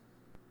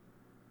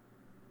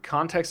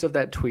context of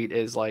that tweet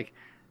is like,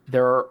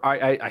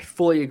 I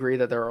fully agree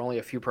that there are only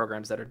a few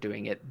programs that are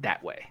doing it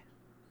that way,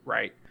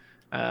 right?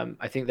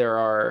 I think there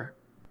are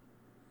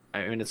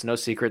I mean, it's no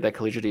secret that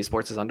collegiate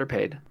esports is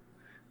underpaid.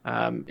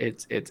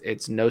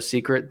 It's no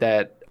secret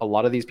that a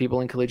lot of these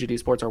people in collegiate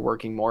esports are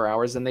working more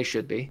hours than they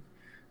should be.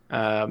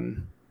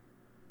 And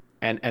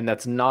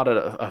that's not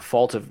a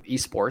fault of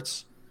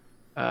esports.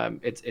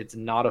 It's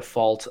not a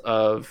fault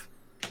of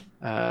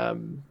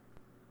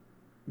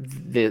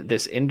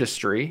this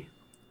industry.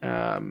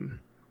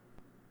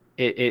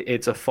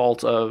 It's a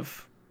fault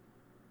of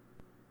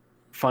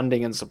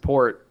funding and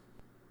support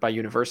by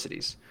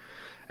universities.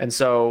 And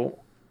so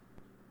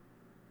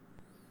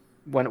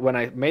when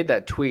I made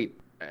that tweet,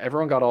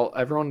 everyone got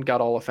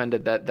all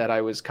offended that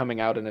I was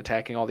coming out and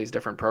attacking all these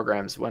different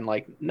programs, when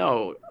like,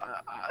 no,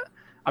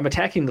 I'm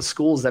attacking the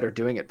schools that are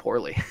doing it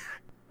poorly.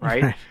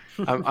 Right.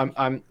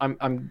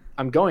 I'm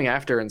going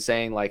after and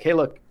saying like, hey,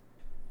 look,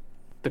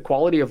 the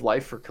quality of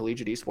life for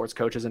collegiate esports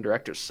coaches and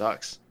directors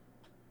sucks.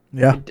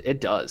 Yeah,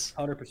 it does.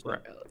 100%.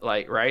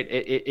 Like, right.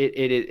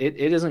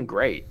 It isn't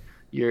great.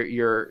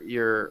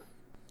 You're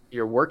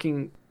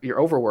working,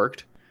 you're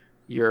overworked,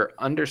 you're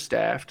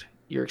understaffed,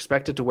 you're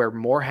expected to wear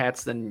more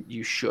hats than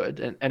you should.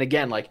 And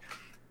again, like,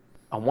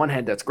 on one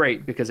hand, that's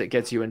great because it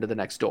gets you into the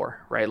next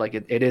door, right? Like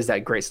it is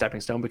that great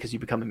stepping stone because you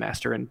become a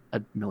master in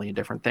a million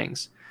different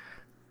things.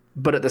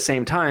 But at the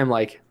same time,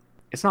 like,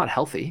 it's not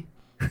healthy.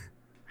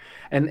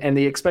 And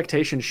the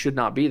expectation should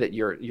not be that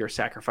you're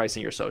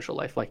sacrificing your social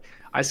life. Like,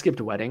 I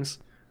skipped weddings,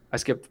 I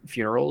skipped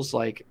funerals,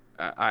 like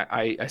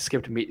I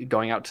skipped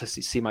going out to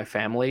see my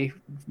family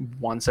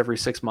once every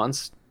 6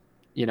 months.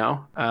 You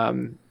know,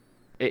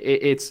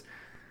 it's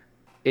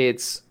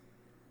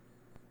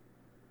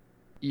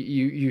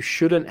you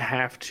shouldn't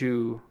have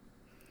to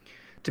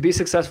be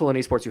successful in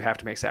esports. You have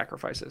to make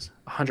sacrifices.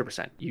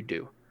 100%, you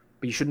do,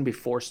 but you shouldn't be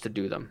forced to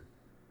do them.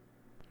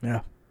 Yeah.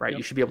 Right. Yep.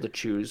 You should be able to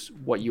choose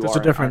what you There's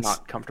are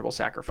not comfortable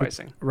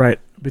sacrificing. Right.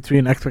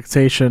 Between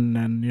expectation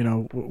and, you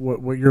know,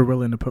 what you're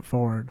willing to put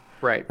forward.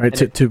 Right. Right.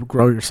 To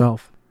grow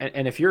yourself.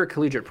 And if you're a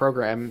collegiate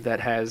program that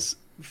has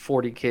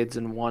 40 kids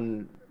and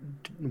one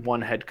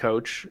head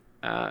coach,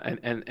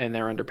 and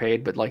they're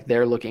underpaid, but like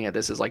they're looking at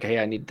this as like, hey,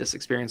 I need this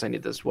experience, I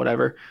need this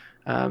whatever.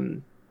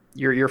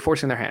 You're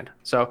forcing their hand.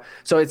 So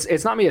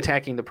it's not me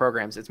attacking the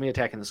programs, it's me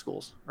attacking the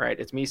schools, right?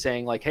 It's me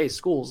saying like, hey,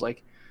 schools,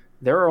 like,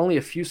 there are only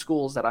a few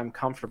schools that I'm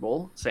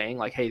comfortable saying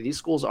like, hey, these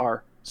schools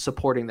are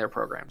supporting their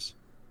programs,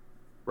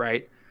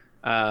 right?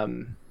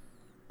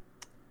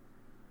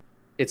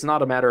 It's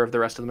not a matter of the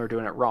rest of them are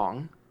doing it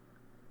wrong.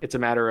 It's a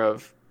matter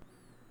of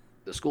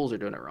the schools are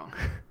doing it wrong.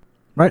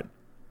 Right.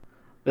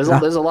 There's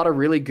a lot of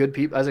really good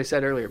people, as I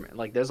said earlier, man.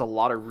 Like, there's a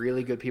lot of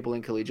really good people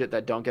in collegiate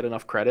that don't get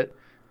enough credit,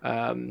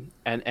 and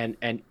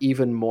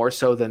even more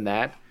so than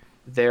that,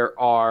 there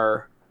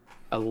are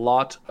a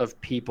lot of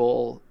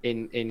people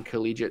in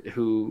collegiate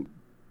who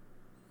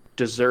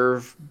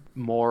deserve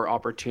more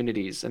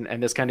opportunities,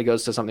 and this kind of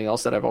goes to something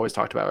else that I've always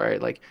talked about,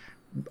 right? Like,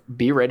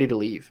 be ready to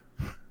leave.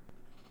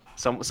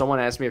 Someone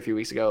asked me a few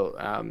weeks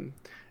ago,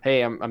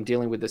 hey, I'm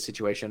dealing with this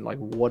situation. Like,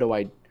 what do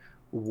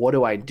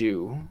I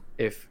do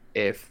if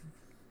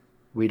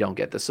we don't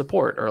get the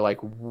support, or like,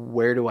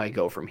 where do I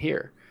go from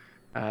here?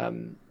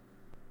 And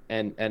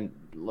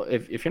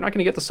if you're not going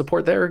to get the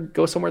support there,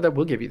 go somewhere that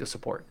will give you the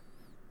support,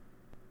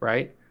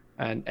 right?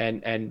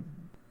 And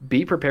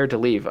be prepared to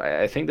leave.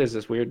 I think there's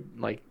this weird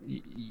like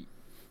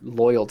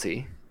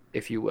loyalty,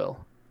 if you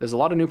will. There's a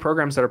lot of new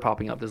programs that are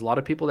popping up. There's a lot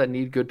of people that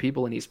need good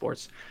people in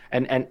esports,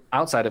 and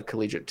outside of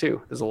collegiate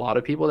too. There's a lot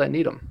of people that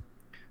need them.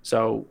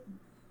 So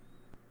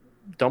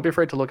don't be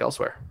afraid to look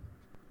elsewhere.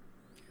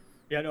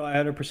 Yeah, no, I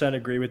 100%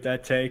 agree with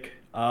that take.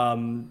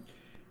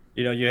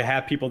 You know, you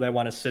have people that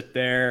want to sit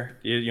there,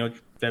 you know,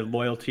 that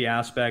loyalty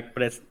aspect,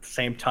 but at the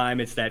same time,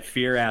 it's that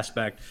fear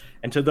aspect.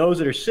 And to those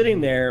that are sitting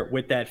there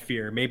with that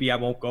fear, maybe I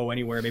won't go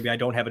anywhere, maybe I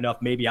don't have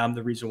enough, maybe I'm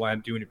the reason why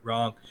I'm doing it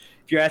wrong.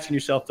 If you're asking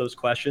yourself those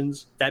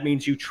questions, that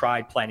means you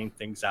tried planning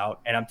things out.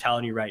 And I'm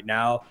telling you right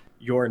now,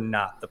 you're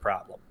not the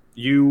problem.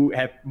 You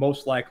have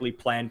most likely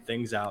planned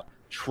things out.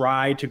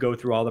 Try to go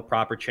through all the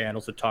proper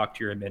channels to talk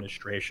to your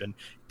administration,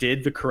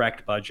 did the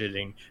correct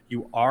budgeting.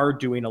 You are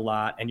doing a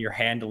lot and you're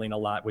handling a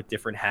lot with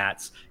different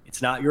hats.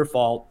 It's not your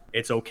fault.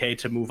 It's okay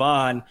to move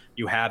on.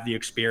 You have the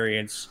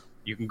experience.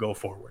 You can go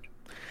forward.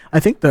 I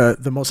think the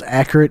most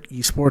accurate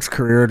esports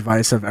career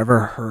advice I've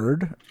ever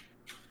heard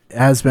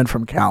has been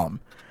from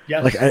Callum.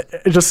 Yes. Like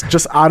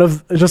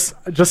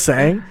just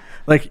saying,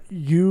 like,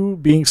 you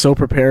being so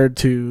prepared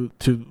to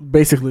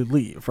basically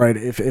leave, right?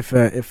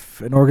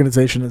 If an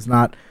organization is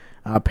not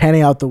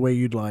panning out the way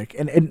you'd like.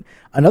 And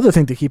another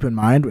thing to keep in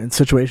mind in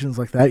situations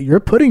like that, you're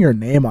putting your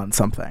name on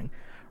something,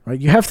 right?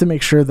 You have to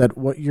make sure that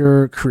what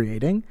you're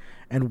creating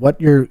and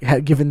what you're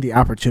given the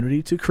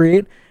opportunity to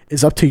create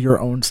is up to your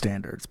own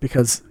standards.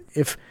 Because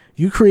if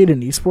you create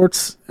an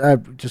esports,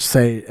 just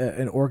say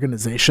an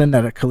organization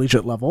at a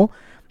collegiate level,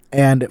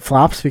 and it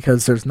flops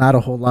because there's not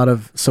a whole lot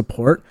of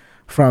support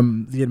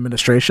from the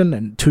administration,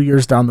 and 2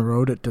 years down the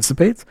road it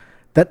dissipates,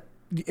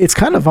 it's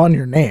kind of on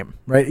your name,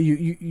 right?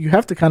 You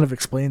have to kind of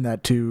explain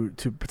that to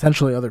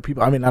potentially other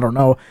people. I mean, I don't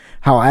know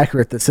how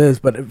accurate this is,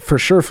 but for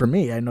sure for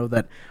me, I know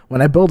that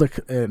when I build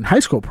a high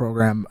school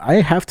program, I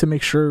have to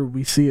make sure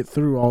we see it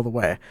through all the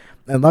way.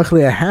 And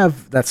luckily I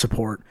have that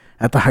support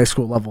at the high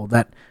school level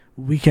that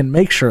we can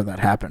make sure that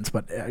happens.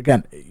 But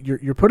again,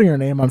 you're putting your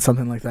name on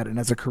something like that, and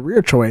as a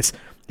career choice,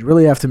 you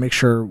really have to make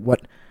sure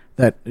what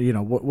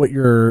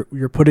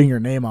you're putting your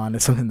name on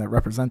is something that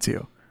represents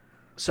you.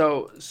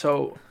 So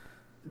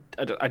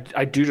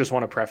I do just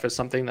want to preface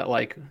something that,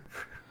 like,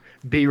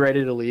 be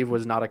ready to leave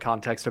was not a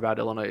context about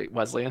Illinois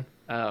Wesleyan.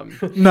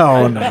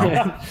 No.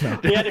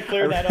 We had to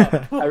clear that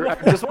up. I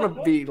just want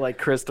to be, like,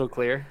 crystal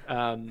clear.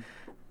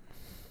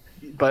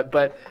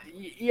 But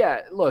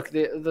yeah, look,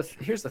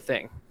 here's the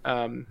thing.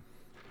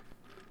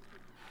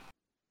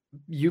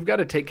 You've got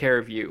to take care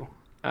of you.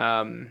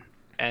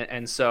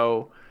 And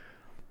so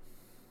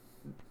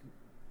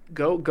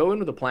go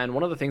into the plan.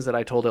 One of the things that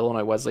I told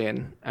Illinois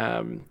Wesleyan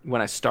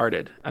when I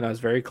started, and I was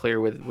very clear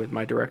with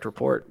my direct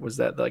report, was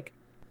that, like,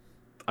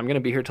 I'm going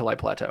to be here till I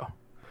plateau,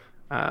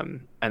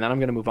 and then I'm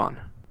going to move on,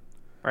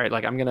 right?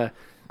 Like,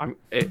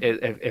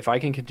 if I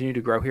can continue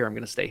to grow here, I'm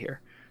going to stay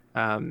here.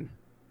 And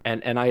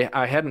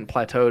I hadn't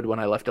plateaued when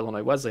I left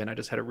Illinois Wesleyan. I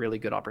just had a really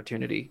good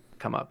opportunity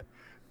come up.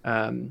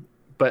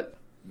 But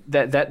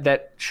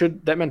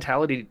that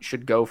mentality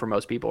should go for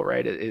most people,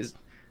 right? It is,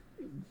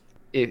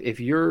 if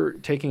you're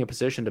taking a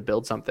position to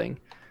build something,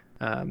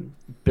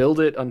 build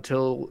it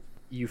until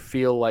you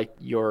feel like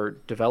your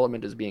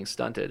development is being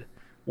stunted.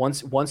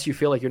 Once you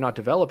feel like you're not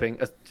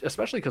developing,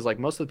 especially because, like,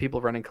 most of the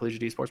people running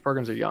collegiate esports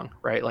programs are young,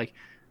 right? Like,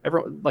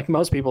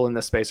 most people in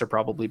this space are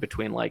probably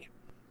between, like,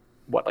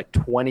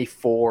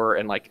 24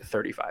 and, like,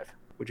 35.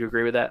 Would you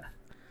agree with that?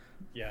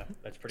 Yeah,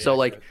 that's pretty. So,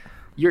 accurate. like,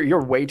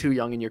 you're way too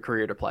young in your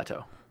career to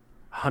plateau.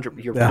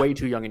 Way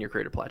too young in your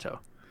career to plateau,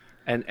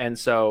 and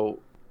so,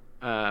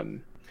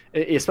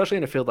 especially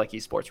in a field like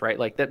esports, right?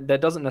 Like, that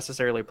doesn't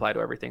necessarily apply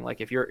to everything.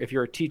 Like, if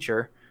you're a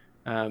teacher,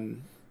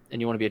 and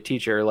you want to be a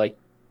teacher, like,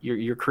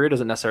 your career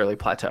doesn't necessarily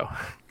plateau,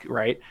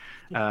 right?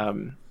 But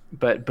in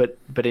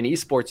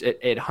esports,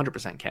 it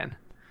 100% can,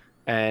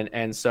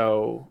 and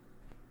so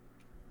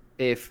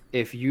if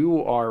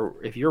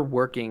you're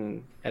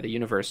working at a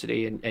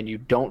university and you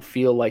don't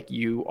feel like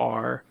you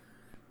are,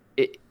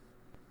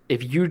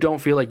 if you don't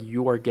feel like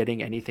you are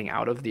getting anything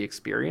out of the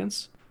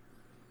experience,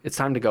 it's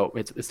time to go.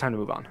 It's time to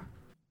move on,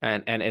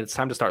 and it's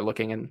time to start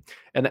looking.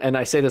 And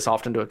I say this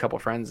often to a couple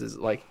of friends, is,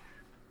 like,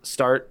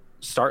 start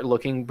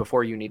looking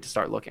before you need to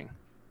start looking,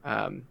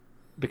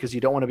 because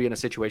you don't want to be in a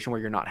situation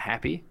where you're not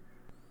happy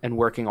and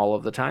working all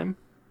of the time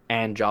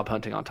and job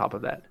hunting on top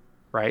of that,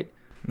 right?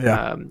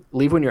 Yeah.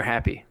 Leave when you're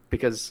happy,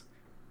 because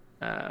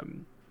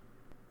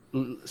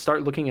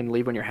start looking and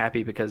leave when you're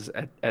happy, because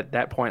at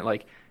that point,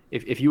 like,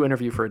 if you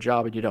interview for a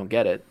job and you don't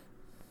get it,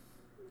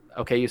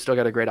 okay, you still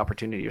got a great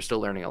opportunity. You're still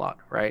learning a lot,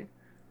 right?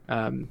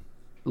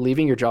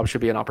 Leaving your job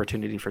should be an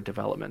opportunity for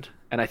development.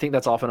 And I think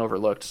that's often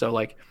overlooked. So,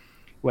 like,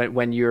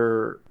 when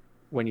you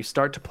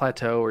start to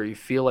plateau, or you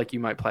feel like you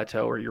might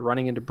plateau, or you're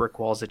running into brick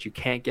walls that you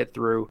can't get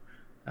through,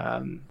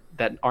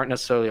 that aren't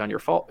necessarily on your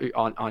fault,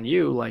 on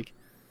you, like,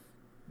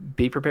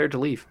 be prepared to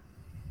leave.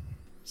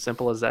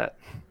 Simple as that.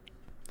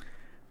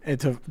 And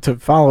to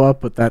follow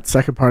up with that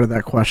second part of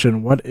that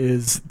question, what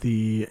is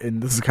and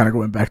this is kind of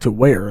going back to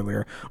way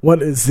earlier,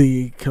 what is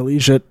the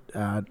collegiate,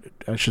 I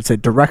should say,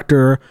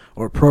 director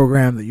or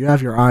program that you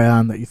have your eye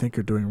on that you think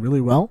you're doing really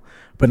well,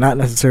 but not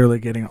necessarily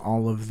getting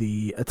all of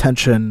the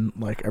attention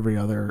like every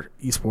other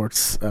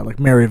esports, like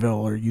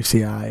Maryville or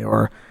UCI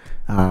or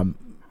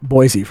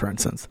Boise, for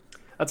instance?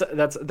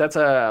 That's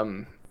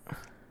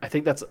I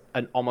think that's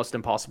an almost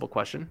impossible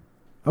question.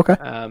 Okay.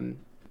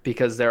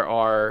 Because there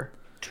are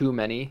too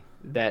many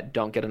that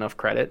don't get enough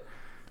credit.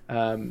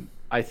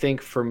 I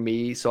think for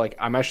me, so, like,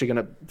 I'm actually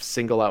going to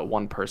single out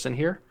one person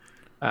here.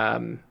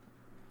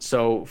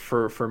 So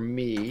for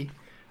me,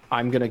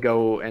 I'm going to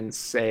go and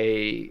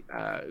say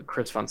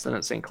Chris Funston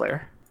at St.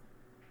 Clair.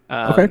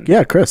 Okay.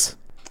 Yeah, Chris.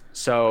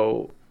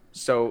 So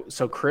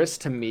Chris,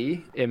 to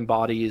me,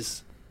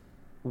 embodies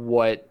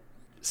what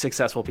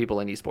successful people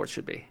in esports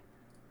should be.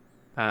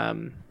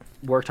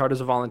 Worked hard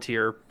as a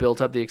volunteer,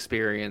 built up the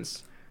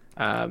experience,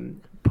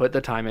 put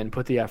the time in,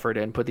 put the effort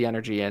in, put the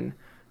energy in,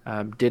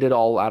 did it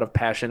all out of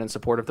passion and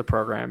support of the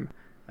program,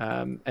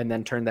 and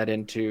then turned that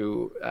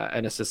into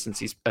an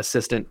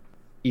assistant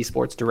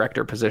esports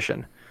director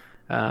position.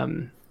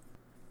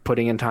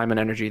 Putting in time and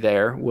energy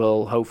there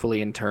will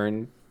hopefully in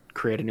turn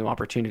create a new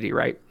opportunity,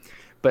 right?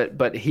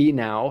 But he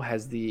now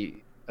has the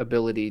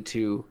ability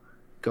to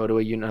go to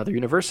another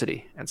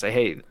university and say,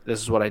 hey,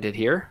 this is what I did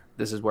here.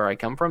 This is where I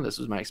come from. This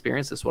is my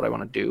experience. This is what I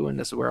want to do. And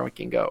this is where I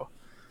can go.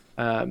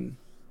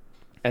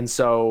 And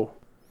so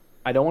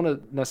I don't want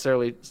to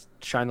necessarily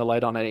shine the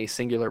light on any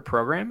singular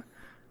program,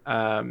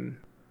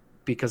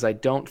 because I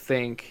don't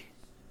think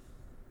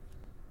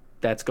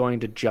that's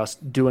going to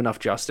just do enough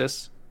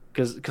justice.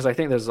 Because I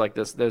think there's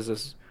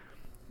this,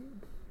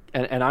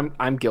 and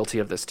I'm guilty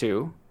of this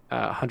too,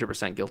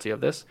 100% guilty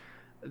of this.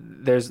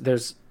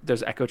 there's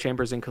echo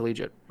chambers in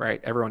collegiate,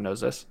 right? Everyone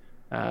knows this.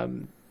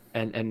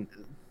 And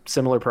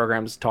similar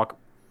programs talk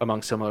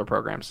among similar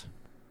programs,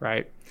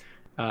 right?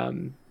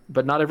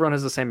 But not everyone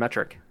has the same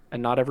metric,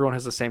 and not everyone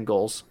has the same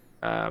goals,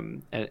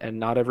 and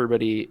not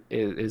everybody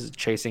is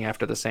chasing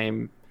after the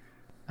same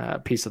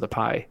piece of the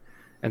pie.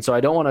 And so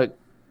I don't want to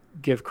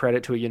give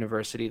credit to a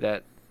university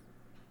that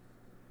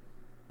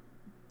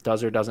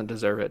does or doesn't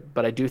deserve it,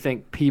 but I do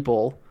think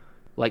people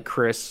like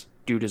Chris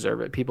do deserve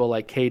it. People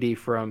like Katie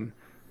from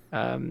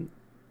Purdue,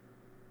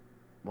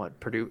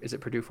 is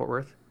it Purdue Fort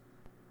Worth?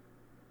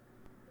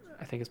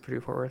 I think it's Purdue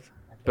Fort Worth.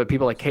 But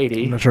people like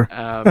Katie, I'm not sure.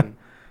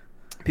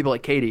 people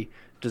like Katie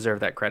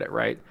deserve that credit,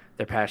 right?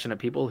 They're passionate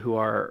people who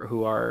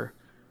are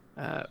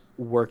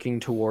working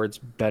towards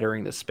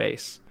bettering the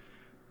space.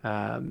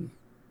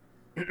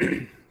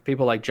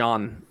 People like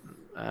John,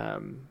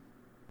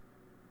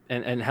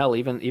 and hell,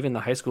 even the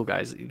high school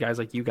guys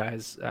like you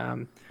guys,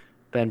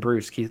 Ben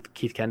Bruce,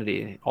 Keith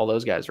Kennedy, all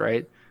those guys,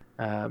 right?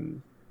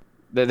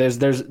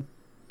 There's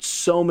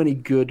so many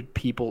good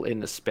people in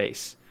the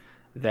space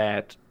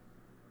that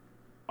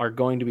are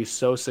going to be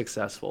so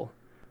successful.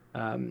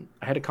 I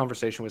had a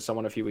conversation with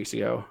someone a few weeks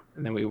ago,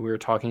 and then we were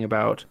talking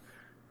about.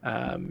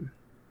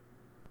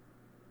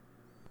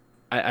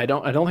 I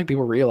don't think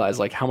people realize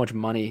like how much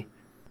money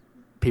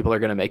people are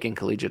going to make in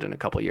collegiate in a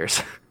couple of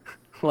years.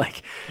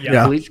 Like,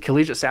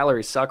 collegiate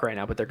salaries suck right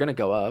now, but they're going to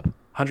go up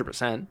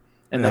 100%.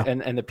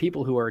 And the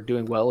people who are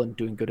doing well and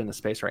doing good in the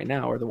space right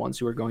now are the ones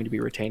who are going to be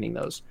retaining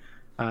those.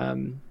 I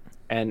mean,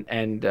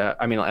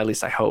 at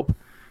least I hope.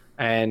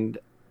 And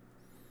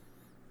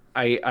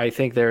I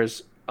think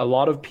there's a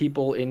lot of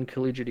people in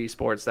collegiate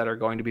esports that are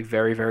going to be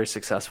very, very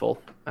successful.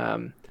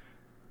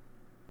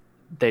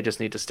 They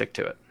just need to stick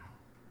to it.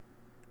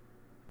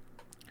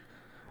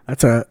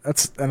 That's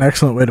an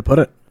excellent way to put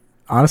it.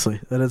 Honestly,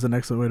 that is an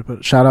excellent way to put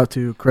it. Shout out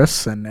to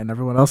Chris and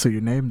everyone else that you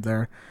named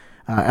there.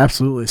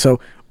 Absolutely. So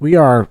we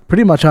are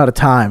pretty much out of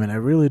time, and I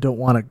really don't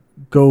want to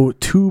go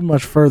too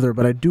much further,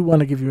 but I do want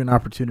to give you an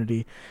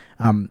opportunity.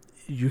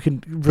 You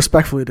can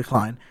respectfully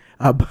decline,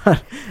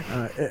 but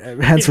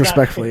hence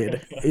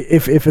respectfully.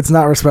 If it's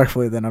not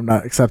respectfully, then I'm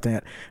not accepting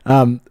it.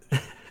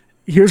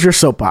 Here's your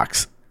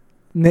soapbox.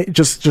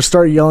 Just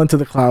start yelling to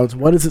the clouds.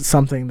 What is it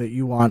something that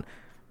you want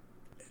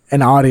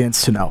an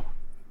audience to know?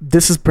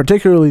 This is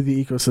particularly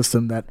the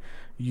ecosystem that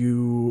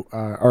you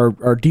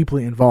are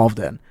deeply involved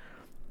in.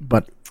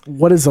 But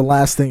what is the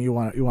last thing you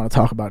want to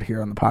talk about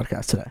here on the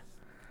podcast today?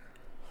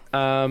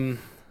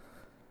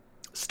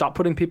 Stop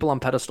putting people on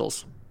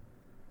pedestals.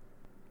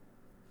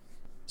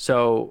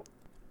 So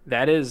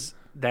that is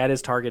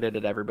targeted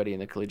at everybody in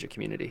the collegiate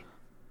community.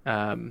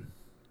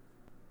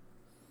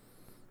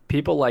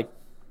 People like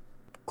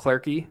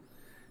Clerky,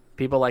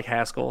 people like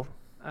Haskell,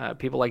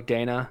 people like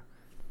Dana,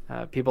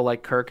 people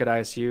like Kirk at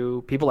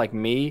ISU, people like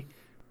me,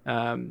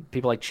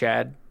 people like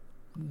Chad.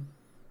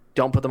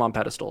 Don't put them on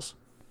pedestals,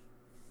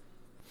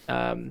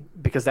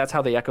 because that's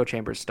how the echo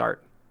chambers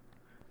start,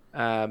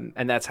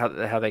 and that's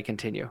how they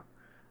continue.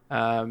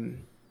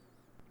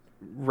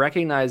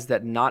 Recognize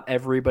that not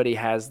everybody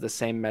has the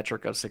same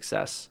metric of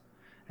success,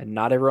 and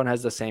not everyone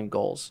has the same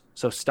goals.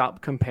 So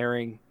stop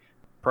comparing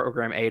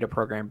program A to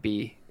program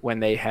B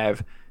when they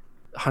have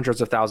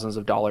hundreds of thousands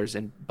of dollars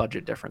in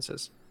budget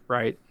differences,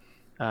 right?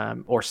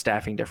 Or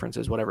staffing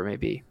differences, whatever it may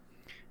be.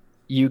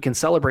 You can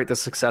celebrate the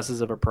successes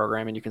of a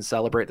program, and you can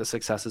celebrate the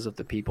successes of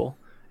the people,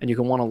 and you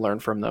can want to learn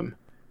from them.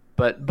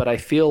 But I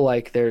feel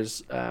like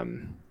there's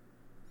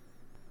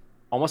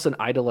almost an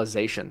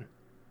idolization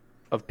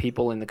of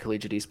people in the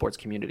collegiate esports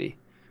community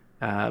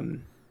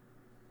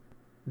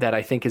that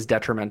I think is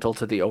detrimental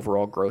to the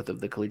overall growth of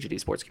the collegiate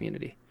esports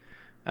community.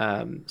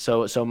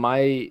 So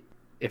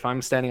if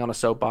I'm standing on a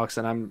soapbox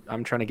and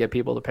I'm trying to get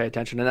people to pay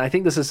attention, and I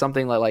think this is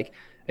something that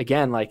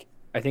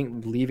I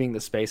think leaving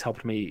the space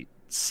helped me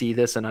see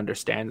this and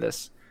understand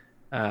this,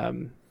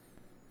 that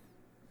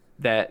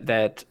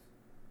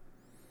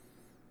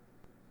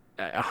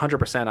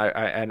 100%.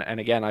 And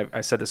again,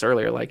 I said this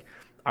earlier, like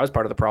I was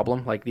part of the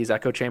problem, like these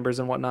echo chambers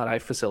and whatnot. I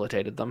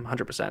facilitated them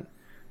 100%,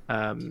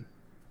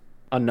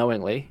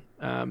 unknowingly.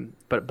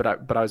 But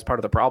I was part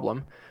of the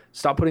problem.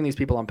 Stop putting these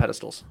people on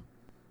pedestals.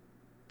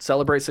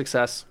 Celebrate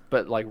success,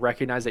 but like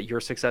recognize that your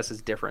success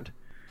is different.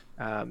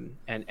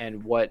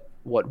 And what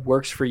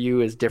works for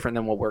you is different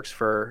than what works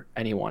for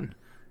anyone.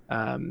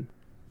 And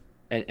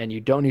you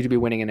don't need to be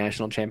winning a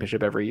national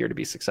championship every year to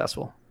be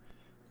successful.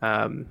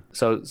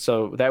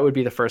 So that would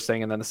be the first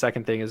thing. And then the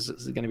second thing is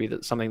going to be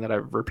something that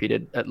I've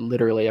repeated at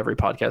literally every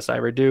podcast I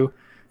ever do.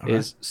 Okay.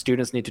 Is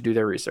students need to do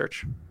their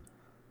research.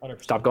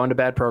 100%. Stop going to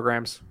bad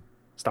programs.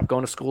 Stop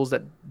going to schools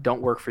that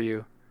don't work for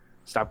you.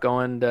 Stop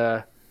going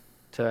to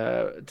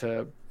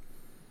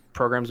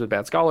programs with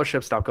bad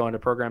scholarships. Stop going to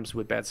programs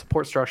with bad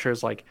support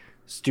structures. Like,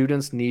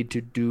 students need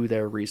to do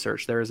their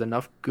research. There is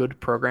enough good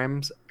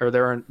programs, or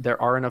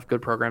there are enough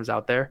good programs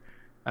out there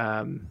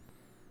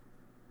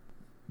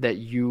that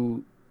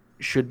you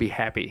should be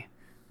happy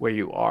where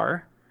you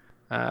are.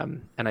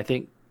 And I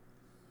think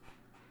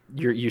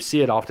you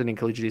see it often in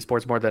collegiate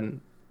esports more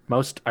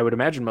I would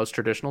imagine most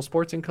traditional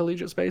sports in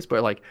collegiate space,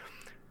 but like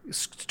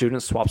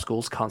students swap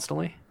schools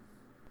constantly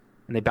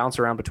and they bounce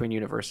around between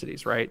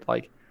universities, right?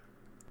 Like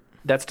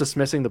that's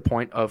dismissing the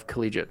point of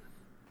collegiate.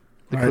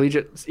 The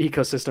collegiate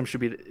ecosystem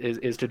should be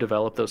is to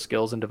develop those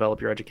skills and develop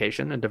your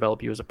education and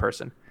develop you as a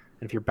person.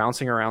 And if you're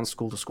bouncing around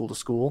school to school to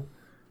school,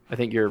 I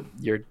think you're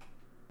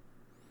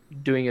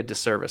doing a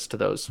disservice to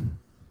those.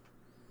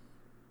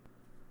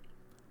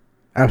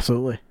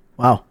 Absolutely.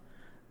 Wow.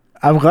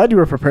 I'm glad you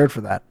were prepared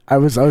for that. I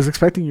was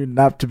expecting you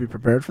not to be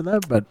prepared for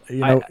that, but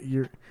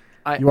you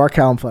are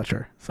Callum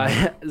Fletcher. So.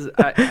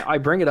 I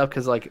bring it up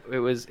because like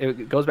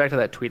it goes back to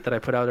that tweet that I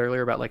put out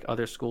earlier about like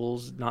other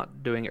schools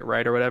not doing it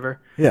right or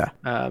whatever. Yeah.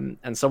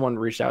 And someone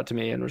reached out to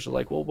me and was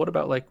like, well, what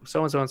about like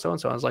so and so and so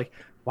and so? I was like,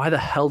 why the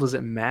hell does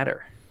it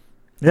matter?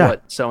 Yeah.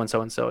 What so and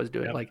so and so is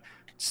doing? Yep. Like,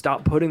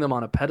 stop putting them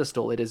on a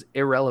pedestal. It is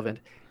irrelevant.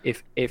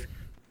 If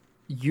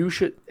you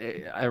should,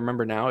 I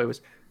remember now it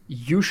was,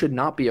 you should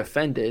not be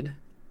offended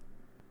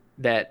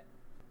that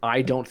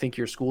I don't think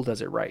your school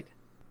does it right.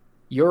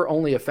 You're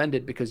only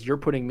offended because you're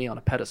putting me on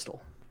a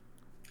pedestal.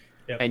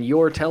 Yep. And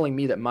you're telling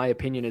me that my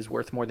opinion is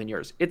worth more than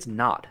yours. It's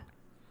not.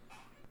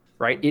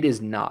 Right? It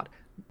is not.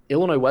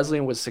 Illinois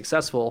Wesleyan was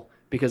successful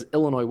because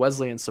Illinois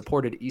Wesleyan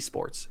supported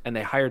esports and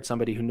they hired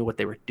somebody who knew what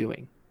they were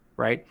doing.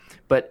 Right?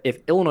 But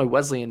if Illinois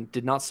Wesleyan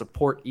did not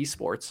support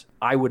esports,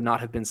 I would not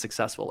have been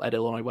successful at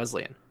Illinois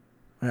Wesleyan.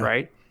 Yeah.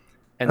 Right?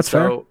 And that's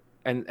so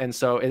fair. And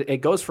so it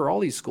goes for all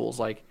these schools.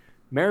 Like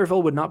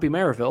Maryville would not be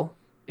Maryville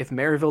if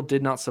Maryville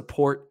did not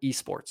support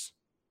esports.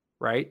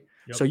 Right?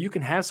 Yep. So you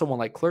can have someone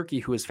like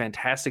Clerky who is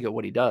fantastic at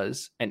what he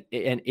does and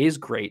is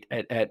great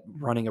at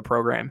running a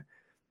program.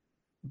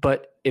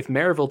 But if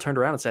Maryville turned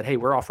around and said, hey,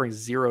 we're offering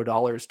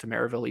 $0 to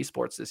Maryville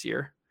esports this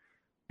year,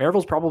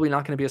 Maryville's probably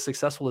not going to be as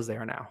successful as they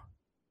are now.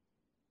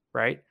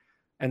 Right?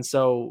 And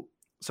so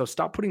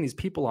stop putting these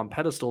people on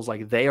pedestals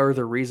like they are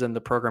the reason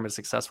the program is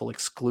successful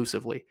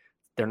exclusively.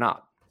 They're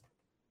not.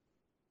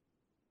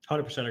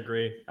 100%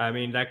 agree. I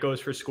mean, that goes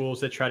for schools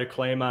that try to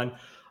claim on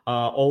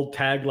old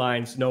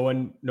taglines. No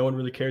one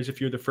really cares if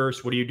you're the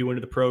first. What are you doing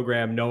to the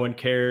program? No one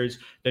cares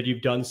that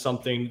you've done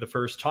something the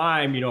first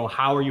time. You know,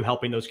 how are you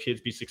helping those kids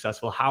be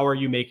successful? How are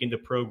you making the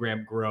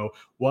program grow?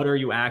 What are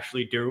you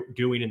actually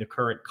doing in the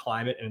current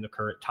climate and in the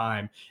current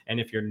time? And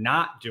if you're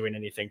not doing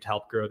anything to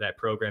help grow that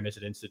program as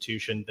an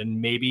institution, then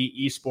maybe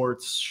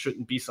esports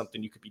shouldn't be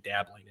something you could be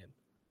dabbling in.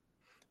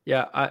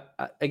 Yeah. I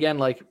again,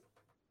 like,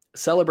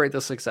 celebrate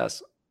the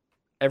success.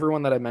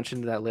 Everyone that I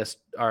mentioned in that list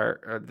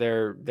are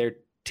they're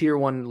tier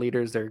one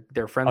leaders.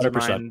 They're friends 100%. Of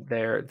mine.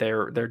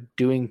 They're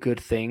doing good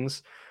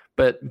things,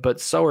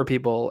 but so are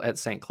people at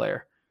St.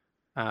 Clair.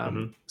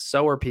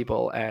 So are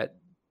people at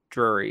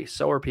Drury.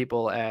 So are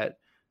people at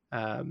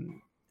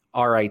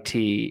RIT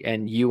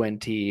and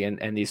UNT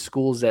and these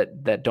schools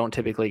that don't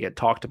typically get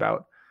talked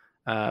about.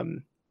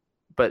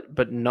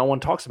 But no one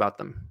talks about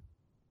them.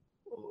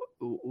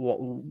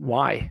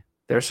 Why?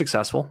 They're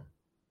successful.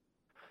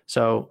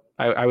 So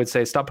I would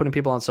say stop putting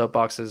people on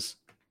soapboxes,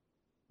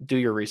 do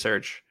your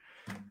research,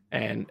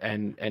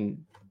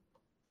 and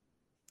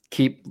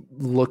keep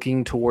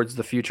looking towards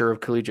the future of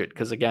collegiate.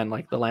 Because again,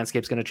 like the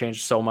landscape's going to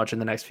change so much in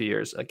the next few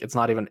years. Like it's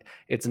not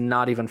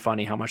even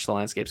funny how much the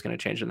landscape's going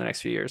to change in the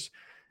next few years.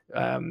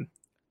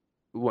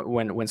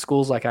 When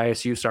schools like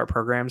ISU start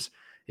programs,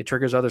 it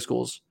triggers other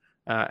schools.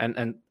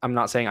 And I'm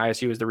not saying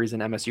ISU is the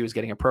reason MSU is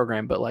getting a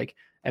program, but like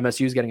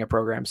MSU is getting a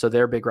program, so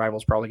their big rival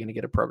is probably going to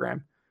get a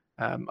program.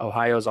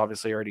 Ohio's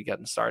obviously already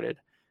getting started.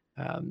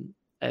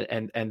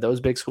 And those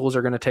big schools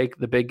are going to take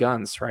the big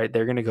guns, right?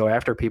 They're going to go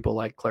after people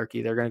like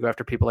Clerky. They're going to go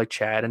after people like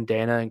Chad and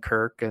Dana and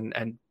Kirk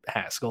and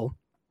Haskell.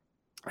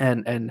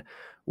 And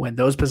when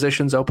those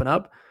positions open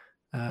up,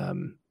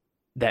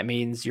 that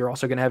means you're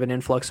also going to have an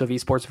influx of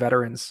esports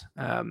veterans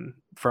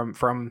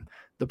from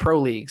the pro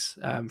leagues,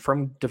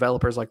 from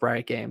developers like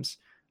Riot Games.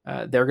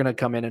 They're going to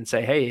come in and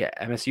say, hey,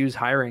 MSU's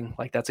hiring.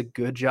 Like, that's a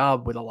good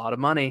job with a lot of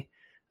money.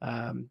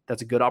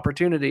 That's a good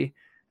opportunity.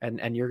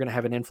 And you're going to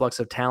have an influx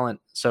of talent.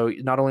 So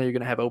not only are you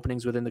going to have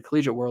openings within the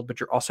collegiate world, but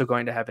you're also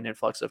going to have an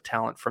influx of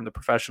talent from the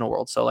professional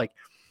world. So like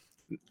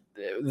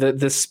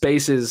the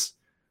space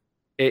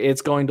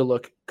it's going to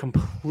look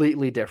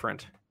completely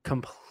different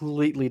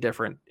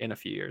in a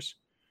few years.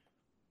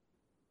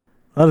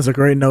 That is a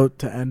great note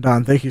to end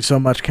on. Thank you so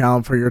much,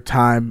 Callum, for your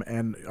time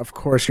and, of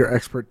course, your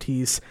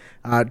expertise.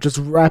 Just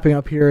wrapping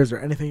up here, is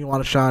there anything you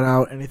want to shout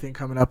out, anything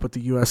coming up with the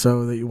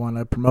USO that you want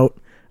to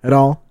promote at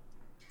all?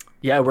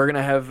 Yeah, we're going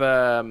to have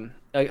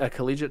a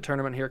collegiate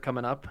tournament here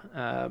coming up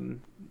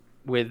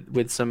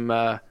with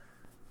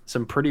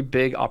some pretty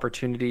big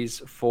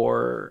opportunities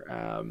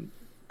for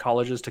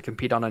colleges to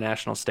compete on a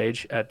national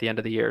stage at the end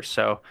of the year.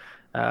 So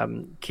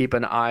keep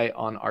an eye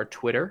on our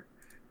Twitter,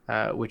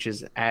 which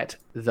is at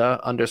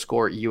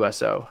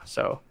 @the_USO.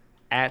 So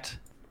at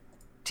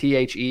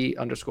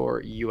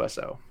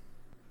 @THE_USO.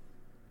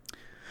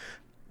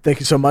 Thank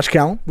you so much,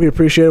 Callum. We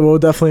appreciate it. We'll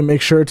definitely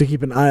make sure to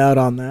keep an eye out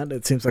on that.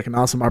 It seems like an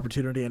awesome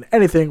opportunity, and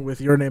anything with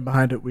your name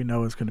behind it, we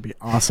know is going to be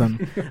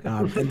awesome.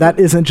 And that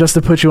isn't just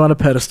to put you on a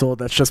pedestal.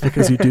 That's just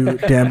because you do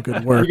damn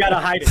good work. You got to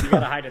hide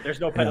it. There's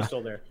no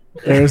pedestal there.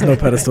 There is no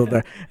pedestal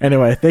there.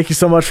 Anyway, thank you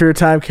so much for your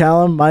time,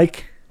 Callum.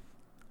 Mike,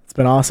 it's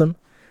been awesome.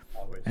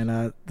 Always. And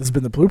this has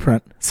been The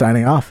Blueprint,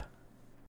 signing off.